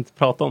där får man inte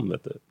prata om,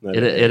 vet du.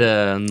 Är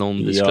det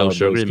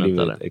non-disclosure agreement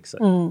eller?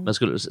 Exakt. Men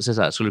skulle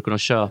du kunna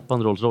köpa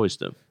en Rolls-Royce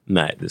nu?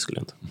 Nej, det skulle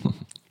jag inte.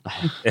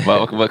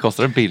 Vad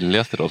kostar det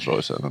billigaste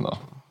Rolls-Royce då?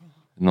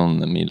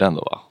 Någon milen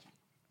då va?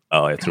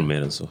 Ja, jag tror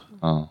mer än så.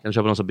 Kan du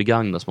köpa någon som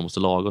begagnas man måste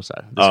laga och så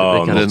här?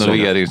 Det kan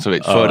renovering så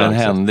vitt. För den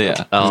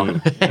hände. Ja.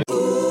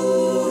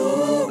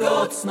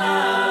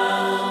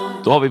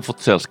 Då har vi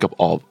fått sällskap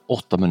av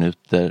 8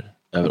 minuter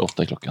över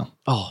 8 klockan.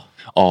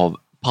 Av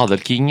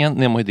paddelkingen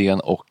Nemo Hedén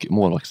och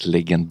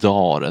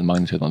målvaktslegendaren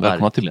Magnus Hedman.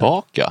 Välkomna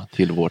tillbaka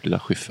till vårt lilla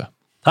skyffe.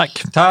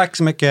 Tack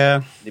så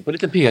mycket. Ni är på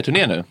lite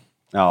PR-turné nu.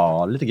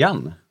 Ja, lite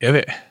grann. Är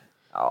vi?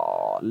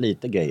 Ja,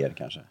 lite grejer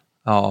kanske.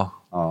 Ja.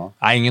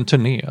 Nej, ingen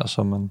turné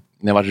alltså, men...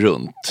 Ni har varit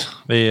runt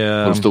på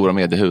de stora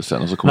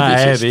mediehusen och så kommer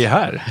nej, vi är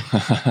här.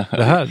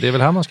 Det är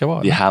väl här man ska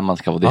vara. Det är här man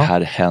ska vara, det är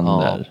här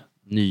händer. Ja.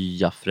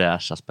 Nya,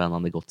 fräscha,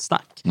 spännande, gott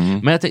snack.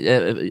 Men jag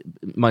tänkte,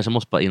 Magnus, jag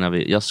måste bara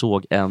innan jag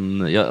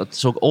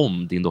såg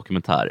om din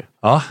dokumentär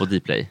på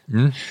Dplay.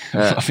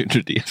 Varför gjorde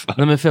du det?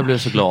 Nej, men för jag blev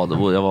så glad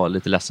och jag var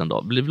lite ledsen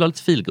då. Det blev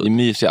lite feelgood. Det är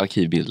mysiga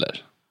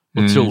arkivbilder.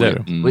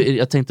 Otroligt. Och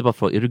jag tänkte bara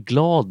fråga, är du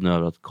glad nu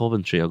över att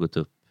Coventry har gått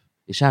upp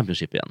i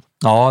Championship igen?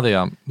 Ja, det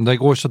är. Det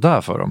går så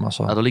där för dem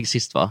alltså. Ja, de ligger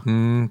sist va?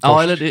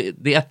 Ja, eller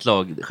det är ett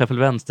lag,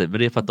 Sheffield Wednesday, men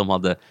det är för att de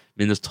hade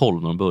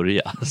 -12 när de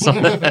började.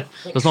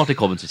 Så snart är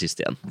Coventry sist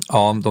igen.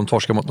 Ja, de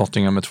torskar mot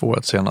Nottingham med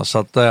 2-1 senast. Så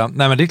att, nej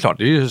men det är klart,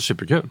 det är ju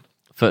superkul.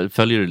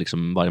 Följer du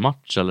liksom varje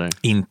match eller?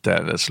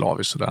 Inte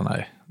slaviskt sådär,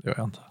 nej. Det gör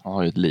jag inte. Jag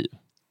har ju ett liv.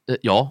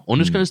 Ja, och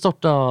nu ska ni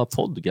starta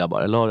podd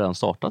grabbar, eller har redan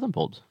startat en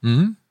podd?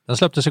 Den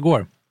släpptes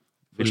igår.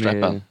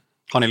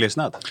 Har ni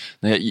lyssnat?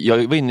 Nej,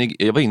 jag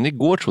var inne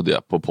igår trodde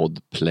jag på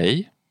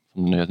Podplay.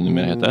 Som det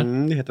numera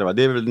heter. Det heter det va?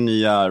 Det är väl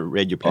nya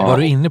Radio Play. Var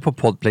du inne på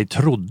Podplay,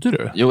 trodde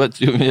du? Jo,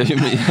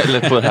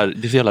 eller på det här,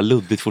 det är så jävla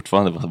luddigt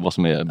fortfarande vad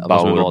som är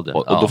Bauer.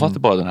 Och då fanns det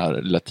bara den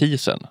här lilla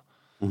teasern.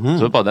 Så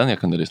det var bara den jag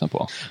kunde lyssna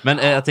på. Men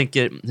jag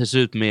tänker, hur ser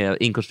det ut med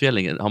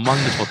inkomstfördelningen? Har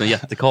Magnus fått en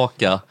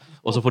jättekaka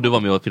Och så får du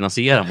vara med och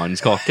finansiera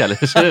Magnus kaka, eller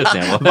hur ser det ut?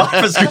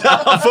 Varför skulle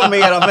han få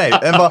mer av mig?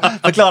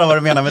 Förklara vad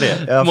du menar med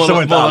det. Jag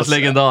förstår inte alls.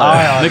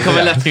 Nu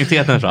kommer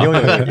lättkränktheten fram. Jo.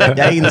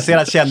 Jag inser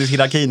att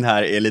kändishierarkin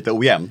här är lite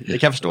ojämn. Det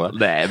kan jag förstå.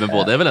 Nej, men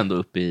båda är väl ändå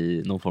uppe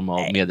i någon form av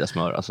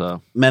mediasmör. Alltså.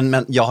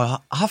 Men jag har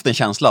haft en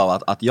känsla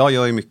av att jag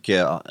gör ju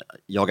mycket,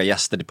 jagar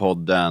gäster till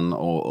podden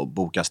och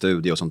bokar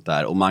studio och sånt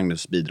där. Och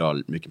Magnus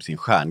bidrar mycket med sin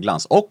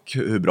stjärnglans. Och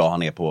hur bra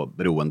han är på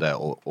beroende.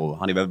 Och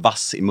han är väl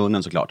vass i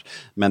munnen såklart.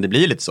 Men det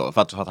blir lite så.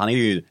 För att han är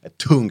ju ett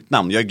tungt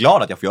namn. Jag är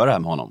glad att jag får göra det här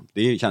med honom.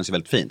 Det känns ju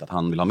väldigt fint att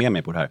han vill ha med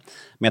mig på det här.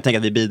 Men jag tänker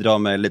att vi bidrar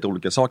med lite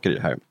olika saker i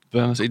det här.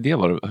 Vems idé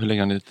var det? Hur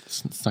länge har ni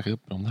snackat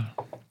upp om det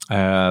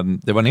här?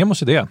 Det var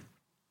Nemos idé.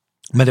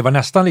 Men det var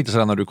nästan lite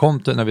sådär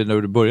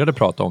när du började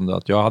prata om det.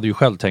 Att jag hade ju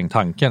själv tänkt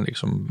tanken.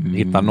 Liksom,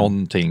 hitta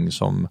någonting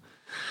som...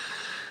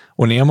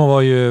 Och Nemo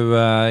var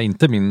ju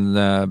inte min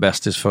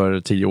bästis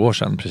för 10 år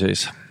sedan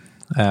precis.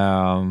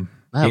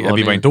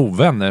 Vi var inte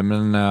ovänner,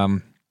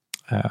 men...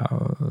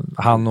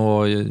 han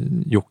och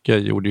Jocke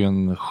gjorde ju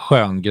en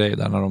skön grej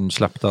där när de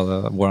släppte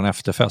våran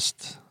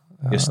efterfest.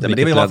 Just det, men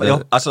det vill vara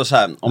alltså så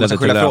här, om man ska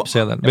skylla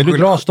ifrån. Vill du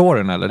dra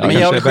storyn eller? Det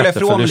jag vill skylla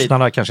ifrån för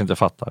lyssnarna kanske inte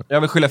fattar.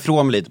 Jag vill skylla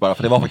ifrån mig lite bara,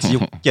 för det var faktiskt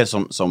Jocke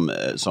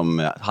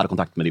som hade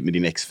kontakt med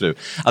din exfru.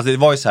 Alltså det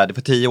var ju så här,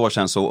 för 10 år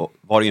sedan så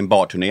var det ju en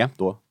barturné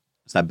då.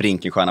 Sån här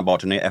Brinkenstjärna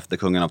barturné efter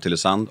Kungen av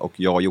Tylösand, och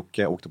jag och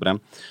Jocke åkte på den.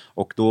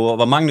 Och då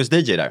var Magnus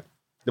DJ där.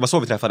 Det var så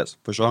vi träffades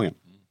första gången.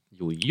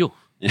 Jo.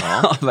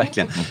 Ja,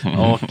 verkligen.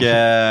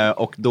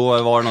 Och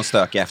då var det någon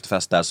stökig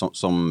efterfest där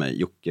som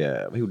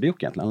Jocke... Vad gjorde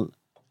Jocke egentligen?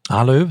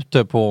 Han la ut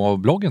det på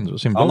bloggen,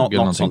 sin blogg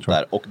eller något sånt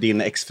där. Och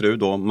din exfru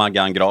då,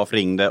 Maggan Graf,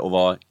 ringde och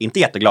var inte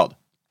jätteglad.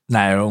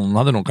 Nej, hon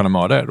hade nog kunnat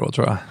mörda det då,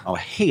 tror jag. Ja,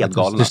 helt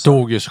galen. Det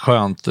stod ju så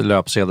skönt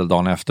löpsedel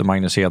dagen efter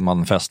Magnus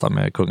Hedman festade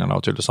med kungarna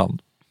av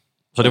Tylösand.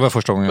 Så det var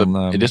första gången...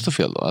 Är det så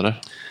fel då,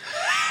 eller?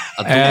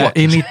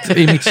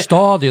 I mitt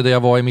stadie där jag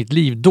var i mitt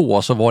liv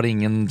då, så var det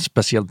ingen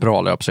speciellt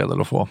bra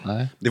löpsedel att få.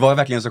 Nej. Det var ju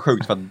verkligen så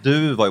sjukt, för att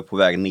du var ju på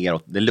väg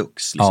neråt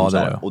deluxe liksom, ja,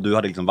 det och du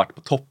hade liksom varit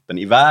på toppen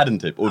i världen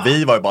typ, och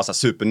vi var ju bara så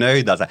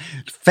supernöjda så här,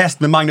 fest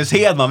med Magnus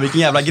Hedman,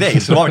 vilken jävla grej.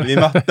 Så var vi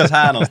möttes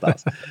här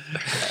någonstans.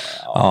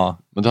 Ja.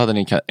 Men då hade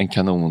ni en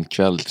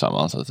kanonkväll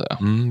tillsammans, så att säga.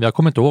 Jag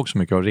kommer inte ihåg så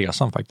mycket av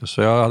resan faktiskt.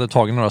 Så jag hade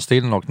tagit några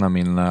stillen och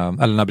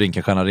när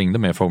Brinkenstjärna ringde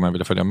mig och frågade om jag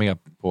ville följa med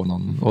på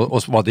någon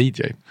och var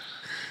DJ.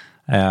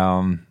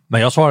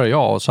 Men jag svarade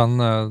ja, och sen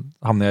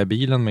hamnade jag i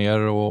bilen med er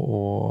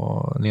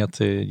och ner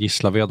till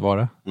Gislaved var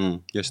det.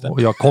 Just det.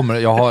 Och jag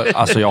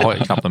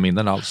har knappt någon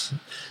minnen alls.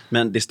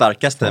 Men det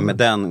starkaste med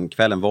den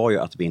kvällen var ju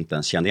att vi inte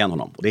ens kände igen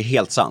honom. Och det är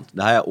helt sant.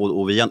 Det här,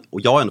 och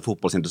jag är ändå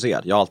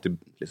fotbollsintresserad. Jag har alltid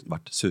liksom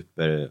varit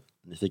super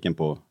nyfiken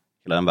på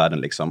hela den världen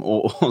liksom.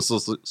 Och så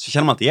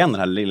känner man inte igen den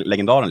här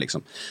legendaren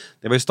liksom.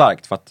 Det var ju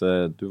starkt för att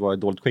du var i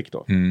dåligt skick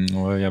då. Jag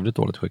var jävligt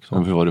dåligt skick då.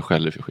 Men hur var du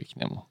själv för skick,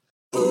 Nemo?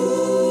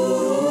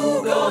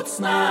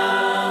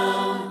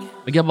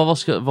 Men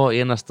grabbar, vad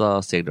är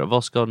nästa steg då?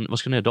 Vad ska ni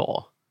göra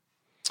idag?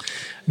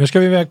 Nu ska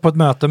vi iväg på ett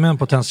möte med en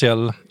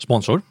potentiell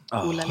sponsor.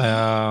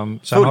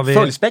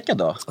 Fullspäckad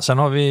då?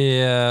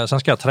 Sen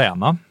ska jag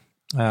träna.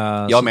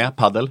 Jag med,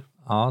 paddel.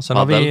 Ja, sen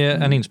har vi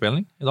en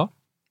inspelning idag.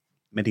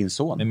 Med din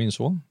son? Med min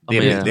son. Det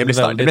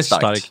blir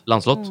starkt.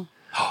 Landslott?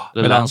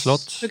 Med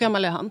landslott. Hur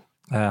gammal är han?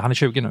 Han är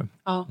 20 nu.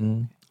 Ja.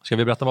 Ska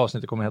vi berätta vad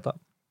avsnittet kommer att heta?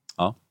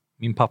 Ja.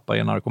 Min pappa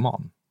är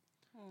narkoman.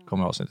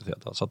 Kommer avsnittet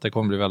heta. Så att det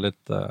kommer bli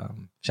väldigt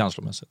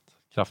känslomässigt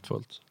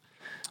kraftfullt.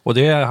 Och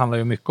det handlar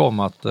ju mycket om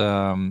att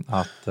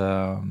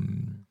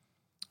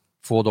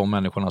få de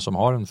människorna som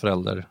har en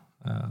förälder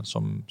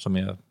som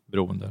är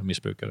beroende,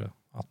 missbrukare,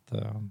 att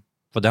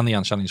få den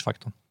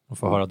igenkänningsfaktorn. Och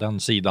få höra den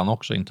sidan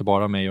också, inte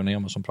bara mig och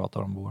Nemo som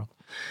pratar om vårat.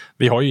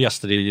 Vi har ju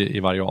gäster i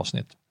varje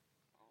avsnitt.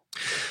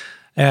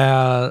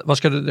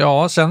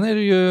 Sen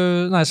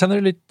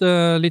är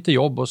det lite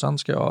jobb, och sen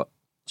ska jag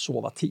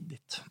sova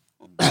tidigt.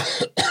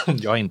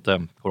 Jag är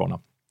inte corona.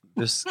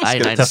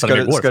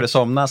 Ska du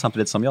somna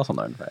samtidigt som jag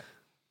somnar ungefär?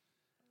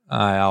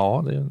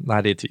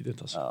 Det är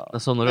tidigt alltså. När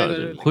somnar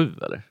du? 7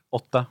 eller?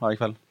 8 varje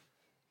kväll.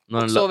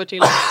 Sover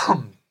till?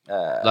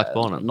 Lagt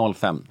barnen?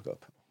 05 gå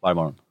upp varje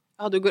morgon.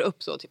 Ja, du går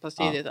upp så till pass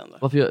tidigt ändå.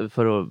 Varför?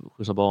 För att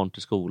skjutsa barn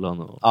till skolan?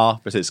 Och ja,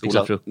 precis.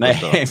 Skolan.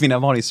 Nej, mina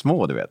barn är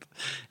små, du vet.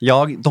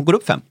 De går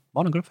upp 5.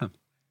 Barnen går upp 5.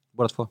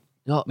 Båda två.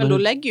 Ja, men då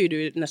lägger ju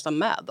du nästan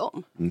med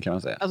dem. Kan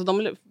man säga. Alltså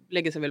de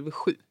lägger sig väl vid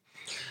 7.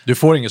 Du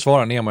får inget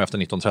svar Nemo efter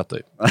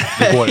 19.30.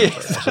 Det går inte.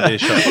 Alltså, det är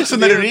kört. Så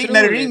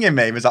när du ringer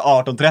mig vid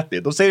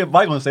 18.30, då säger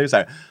varje gång säger du så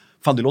här: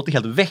 fan, du låter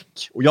helt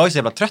väck. Och jag är så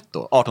jävla trött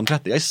då, 18.30.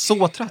 Jag är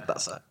så trött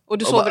alltså. Och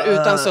du sover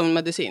utan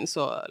sömnmedicin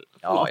så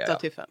från 8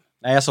 till 5.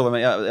 Nej, jag sover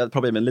med, jag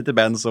provar med lite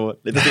bens och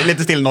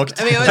lite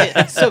stillnokt.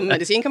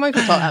 Sömnmedicin kan man ju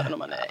få ta även om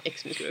man är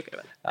ex-missbrukare,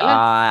 väl?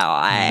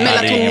 Eller?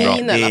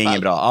 Melatonin. Det är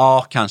inget bra.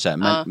 Ja, kanske.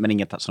 Men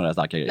inget sådana där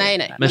starka grejer.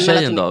 Nej. Men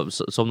tjejen då?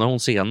 Somnar hon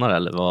senare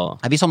eller vad?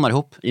 Nej, vi somnar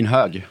ihop i en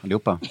hög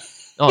allihopa.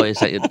 Ja,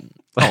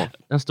 Ja,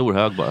 en stor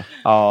hög bara.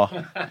 Ja.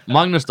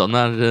 Magnus då,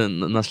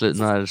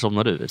 när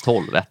somnar du?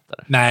 12, 1?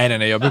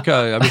 Nej, jag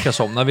brukar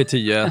somna vid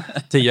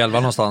 10-11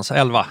 någonstans.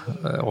 11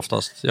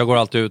 oftast. Jag går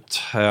alltid ut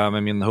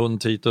med min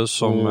hund Titus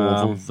som...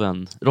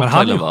 vän. Men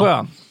han är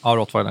skön. Ja,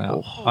 Rottweiler.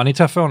 Ja. Ja, ni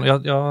träffade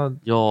honom.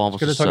 Jag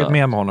skulle tagit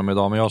med honom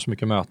idag, men jag har så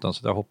mycket möten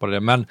så jag hoppade det.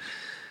 Men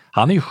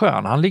han är ju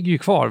skön. Han ligger ju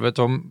kvar. Vet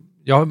du,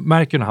 jag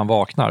märker när han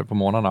vaknar på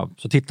morgnarna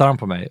så tittar han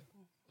på mig.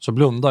 Så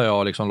blundar jag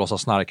och liksom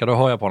låtsas snarka. Då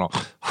hör jag på honom.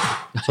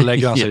 Så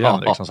lägger han sig igen.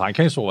 Liksom. Så han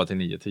kan ju sova till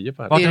 9-10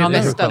 på det är han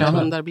nästa när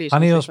hundar blir.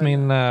 Han är hos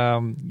min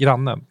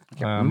granne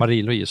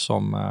Marie-Louise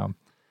som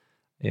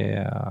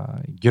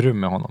är grym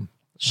med honom.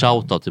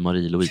 Shoutout till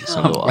Marie-Louise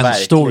ändå. En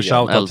stor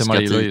shoutout till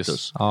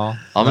Marie-Louise. Ja,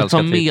 men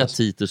ta med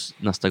Titus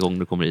nästa gång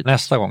du kommer hit.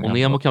 Nästa gång. Och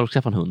Nemo kan också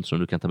skaffa en hund som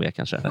du kan ta med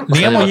kanske.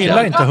 Nemo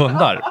gillar inte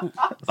hundar.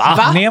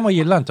 Va? Nemo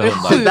gillar inte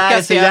hundar. Det där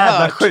är så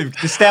jävla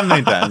sjukt. Det stämmer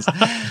inte ens.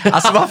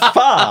 Alltså vad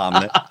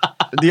fan.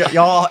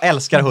 Jag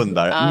älskar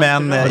hundar,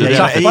 men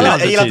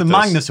jag gillar inte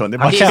Magnus hund.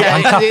 Han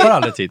tappar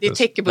aldrig Titus.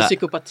 Det är tecken på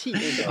psykopati.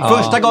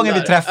 Första gången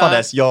vi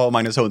träffades, jag och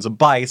Magnus hund, så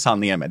bajsade han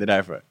ner mig. Det är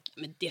därför.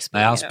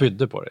 Nej, han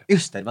spydde på det.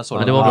 Just det var så.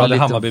 Men det var bra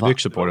lite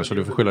Hammarbybyxor på det, så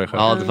du får skylla dig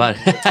själv. Ja, det var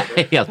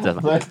helt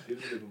rätt.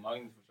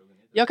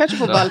 Jag kanske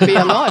får valp i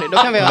januari, då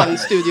kan vi ha en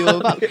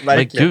studiovalp.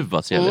 Men gud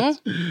vad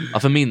trevligt. Ja,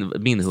 för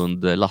min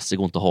hund Lasse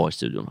går inte att ha i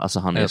studion. Alltså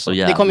han är så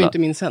jävla... Det kommer ju inte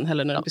min sen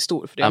heller när den blir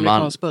stor, för det är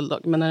amerikansk bulldog.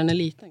 Men när den är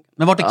liten.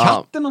 Men vart är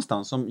katten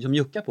någonstans som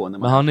juckar på? När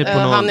man... han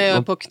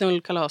är på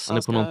knullkalas. Han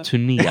är på någon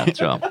turné,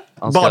 tror jag.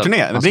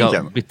 Barturné? Med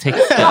Brinken? Det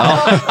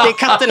är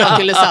katterna till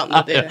Tylösand.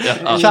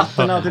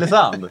 Katterna till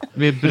Tylösand.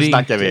 Nu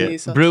snackar vi.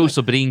 Bruce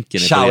och Brinken.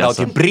 Shoutout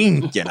till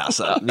Brinken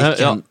alltså.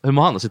 Hur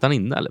mår han? Sitter han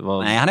inne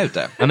eller? Nej, han är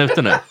ute. Han är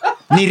ute nu.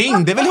 Ni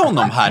ringde väl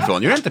honom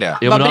härifrån, gjorde inte det?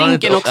 Jo, men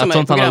Brinken också med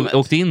i programmet. Han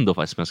åkte in då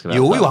faktiskt.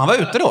 Jo, han var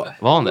ute då.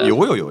 Var han det?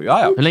 Jo,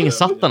 ja. Hur länge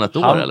satt han? Ett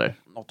år eller?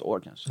 Något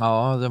år kanske.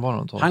 Ja, det var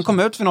något år. Han kom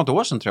ut för något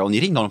år sedan tror jag, och ni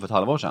ringde honom för ett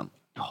halvår sedan.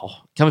 Ja,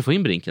 kan vi få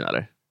in Brinken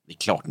eller? Det är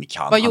klart ni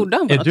kan. Vad gjorde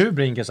han? Är du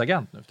Brinkens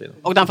agent nu för tiden?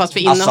 Och den fast för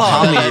innehav? Alltså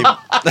han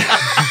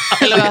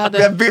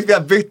är... vi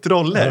har bytt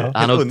roller.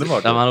 Han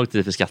underbart. Han åkte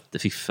dit för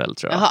skattefiffel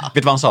tror jag. Vet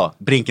du vad han sa?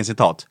 Brinkens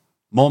citat.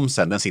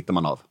 Momsen, den sitter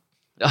man av.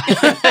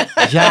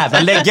 Jävla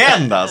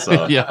legend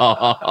alltså.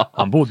 Ja.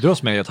 Han bodde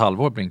hos mig ett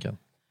halvår, Brinken.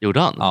 Gjorde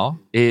han? Ja.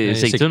 I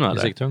Sigtuna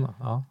eller? I Sigtuna,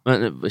 ja.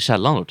 Men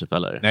källan då typ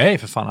eller? Nej,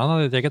 för fan. Han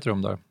hade ett eget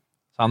rum där.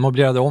 Så han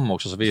möblerade om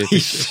också så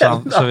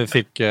vi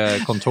fick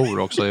kontor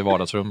också i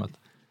vardagsrummet.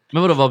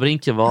 Men vadå, var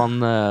Brinken? Var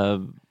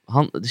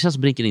han, det känns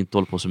som Brinken inte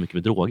håller på så mycket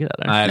med droger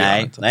eller?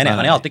 Nej,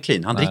 han är alltid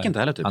clean. Han dricker inte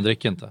heller typ. Han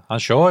dricker inte. Han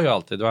kör ju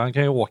alltid. Han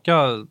kan ju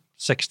åka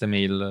 60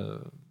 mil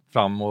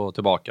fram och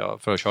tillbaka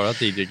för att köra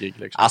ett DJ-gig.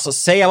 Liksom. Alltså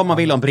säga vad man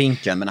vill om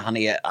Brinken, men han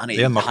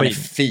är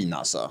fin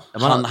alltså.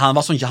 Han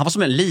var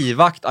som en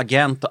livvakt,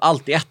 agent och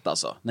allt i ett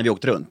alltså, när vi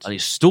åkte runt. Han är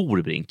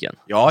stor Brinken.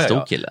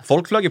 Ja. Kille.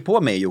 Folk flög ju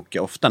på mig och Jocke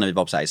ofta när vi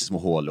var på så här små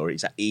hålor i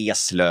så här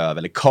Eslöv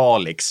eller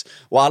Kalix.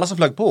 Och alla som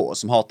flög på oss,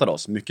 som hatade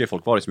oss, mycket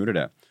folk var det som gjorde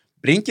det.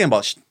 Brinken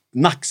bara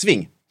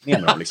nacksving ner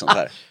med dem liksom så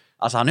här.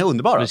 Alltså han är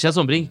underbar. Det känns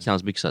som Brinken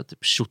kan mycket så här,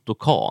 typ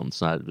Shotokan,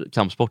 så här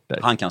kampsporter.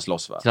 Han kan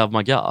slåss va? Krav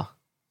Maga.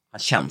 Han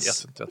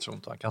känns. Jag tror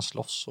inte han kan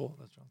slåss så.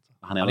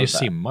 Han är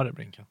simmare,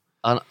 Brinken.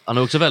 Han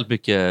har också väldigt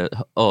mycket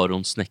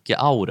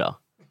öronsnäcke-aura.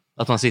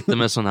 Att man sitter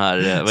med sån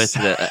här, vad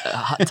heter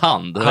det,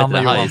 tand. Han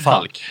är Johan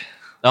Falk.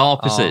 Ja,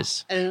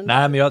 precis. Ja.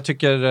 Nej, men jag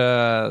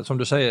tycker, som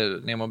du säger,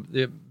 Nemo,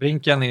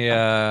 Brinken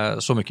är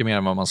så mycket mer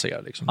än vad man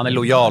ser. Liksom. Han är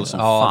lojal som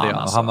fan.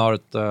 Alltså.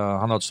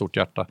 Han har ett stort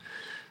hjärta.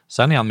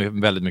 Sen är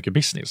han väldigt mycket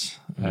business.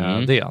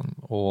 Det är han.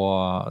 Och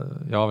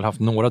jag har väl haft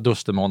några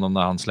duster med honom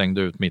när han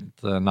slängde ut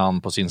mitt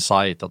namn på sin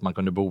sajt. Att man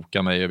kunde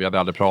boka mig. Vi hade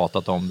aldrig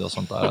pratat om det och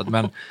sånt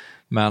där.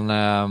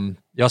 Men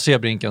jag ser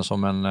Brinken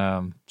som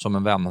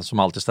en vän som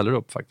alltid ställer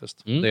upp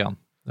faktiskt. Det är han.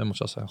 Det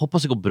måste jag säga.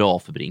 Hoppas det går bra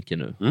för Brinken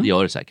nu. Det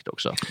gör det säkert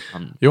också.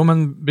 Jo,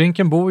 men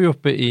Brinken bor ju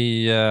uppe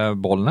i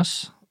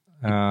Bollnäs.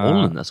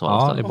 Bollnäs?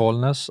 Ja, i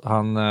Bollnäs.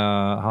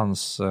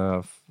 Hans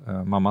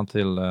mamman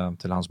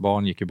till hans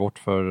barn gick ju bort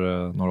för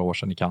några år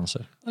sedan i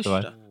cancer.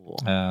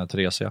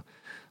 Theresia.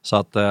 Så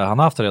att han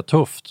har haft det rätt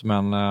tufft.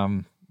 Men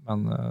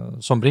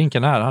som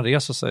Brinken är, han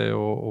reser sig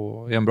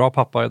och är en bra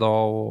pappa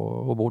idag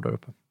och bor där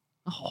uppe.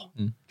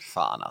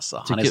 Fan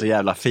alltså, han är så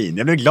jävla fin.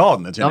 Jag blir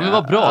glad nu. Ja, men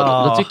vad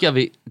bra. Då tycker jag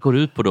vi går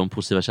ut på de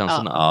positiva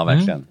känslorna. Ja,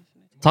 verkligen.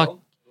 Tack.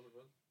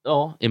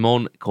 Ja,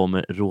 imorgon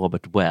kommer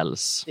Robert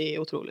Wells. Det är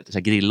otroligt. Jag ska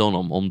grilla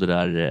honom om det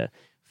där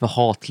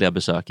förhatliga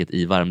besöket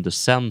i Värmdö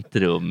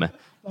centrum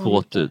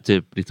på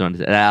typ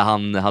 1990.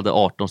 Han hade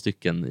 18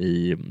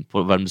 stycken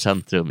på Värmdö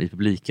centrum i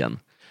publiken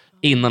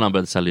innan han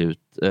började sälja ut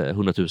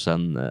 100 000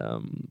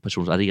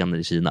 personers arenor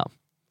i Kina.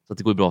 Så att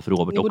det går bra för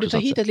Robert också. Ni borde ta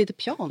hit ett litet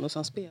piano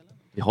som spelar.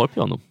 Vi har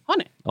piano. Har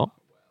ni? Ja.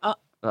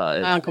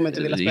 Nej, han kommer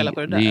inte vilja spela på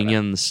det där. Det är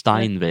ingen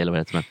Steinway eller vad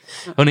det heter.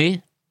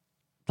 Hörrni,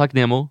 tack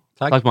Nemo.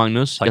 Tack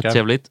Magnus. Tackar.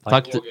 Jättetrevligt.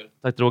 Tack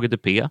Roger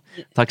DP.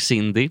 Tack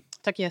Cindy.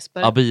 Tack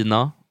Jesper.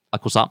 Abina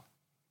Akosa.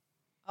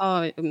 Ja,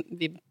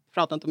 vi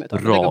pratar inte om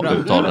uttal. Bra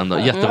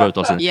uttalande. Jättebra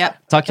uttalande. Yeah.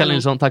 Tack Kalle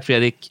Nilsson. Tack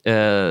Fredrik.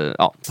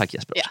 Tack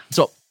Jesper. Yeah.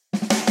 Så.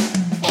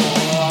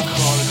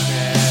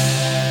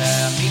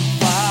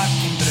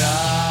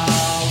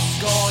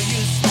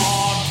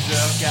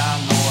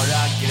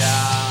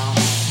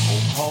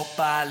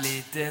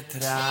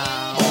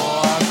 Petra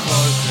och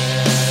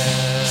Jorge,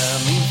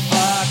 min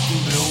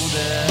fucking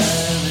broder.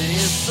 Det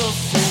är så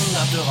synd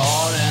att du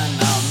har en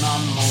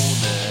annan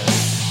moder.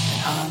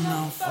 En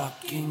annan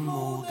fucking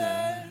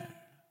moder.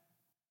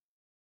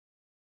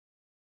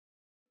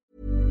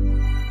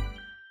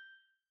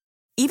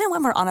 Even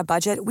when we're on a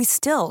budget, we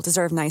still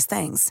deserve nice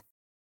things.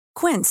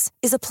 Quince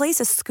is a place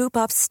to scoop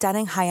up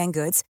stunning high-end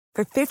goods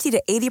for 50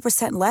 to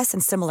 80% less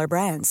than similar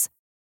brands.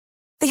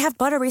 They have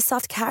buttery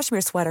soft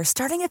cashmere sweaters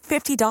starting at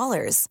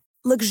 $50,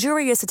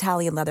 luxurious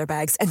Italian leather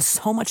bags, and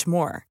so much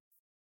more.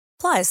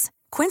 Plus,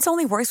 Quince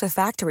only works with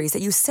factories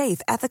that use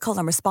safe, ethical,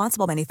 and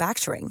responsible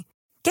manufacturing.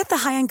 Get the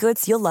high-end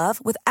goods you'll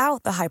love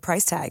without the high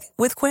price tag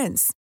with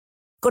Quince.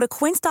 Go to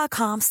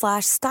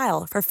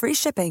quince.com/style for free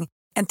shipping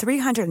and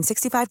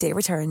 365-day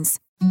returns.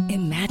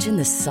 Imagine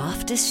the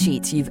softest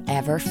sheets you've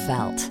ever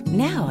felt.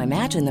 Now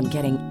imagine them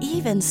getting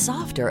even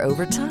softer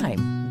over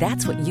time.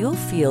 That's what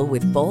you'll feel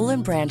with Boll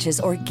 & Branch's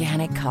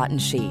organic cotton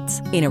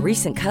sheets. In a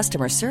recent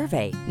customer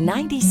survey,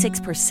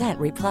 96%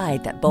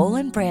 replied that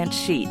Boll & Branch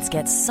sheets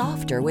get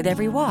softer with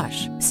every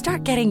wash.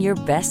 Start getting your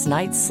best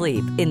night's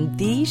sleep in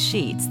these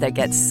sheets that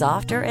get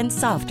softer and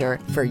softer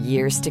for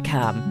years to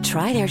come.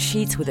 Try their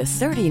sheets with a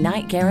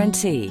 30-night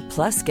guarantee.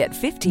 Plus, get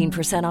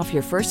 15% off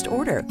your first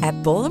order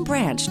at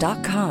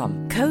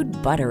bollandbranch.com. Code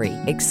BUTTERY.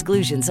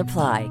 Exclusions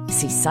apply.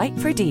 See site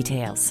for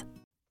details.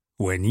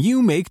 When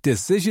you make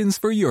decisions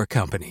for your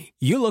company,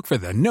 you look for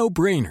the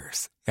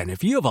no-brainers. And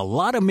if you have a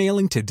lot of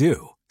mailing to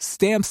do,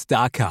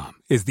 Stamps.com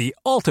is the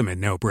ultimate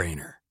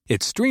no-brainer.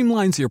 It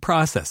streamlines your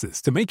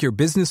processes to make your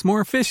business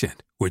more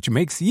efficient, which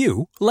makes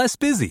you less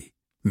busy.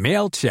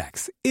 Mail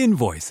checks,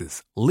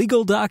 invoices,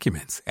 legal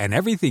documents, and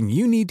everything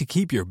you need to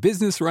keep your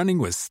business running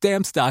with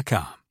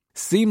Stamps.com.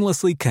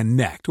 Seamlessly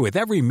connect with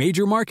every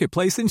major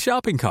marketplace and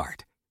shopping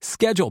cart.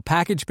 Schedule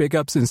package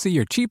pickups and see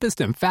your cheapest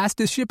and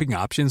fastest shipping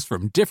options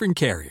from different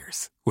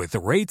carriers. With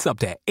rates up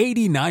to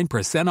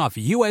 89% off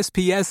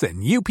USPS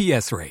and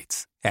UPS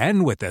rates.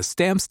 And with the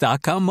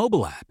Stamps.com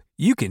mobile app,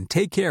 you can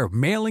take care of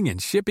mailing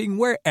and shipping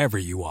wherever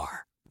you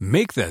are.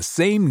 Make the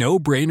same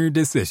no-brainer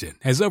decision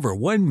as over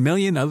 1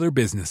 million other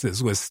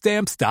businesses with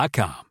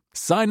Stamps.com.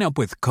 Sign up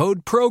with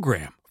code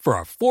PROGRAM for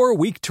a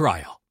 4-week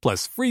trial,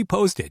 plus free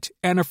postage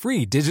and a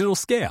free digital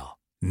scale.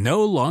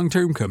 No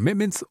long-term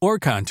commitments or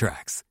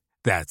contracts.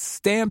 That's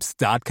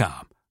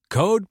Stamps.com.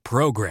 Code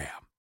PROGRAM.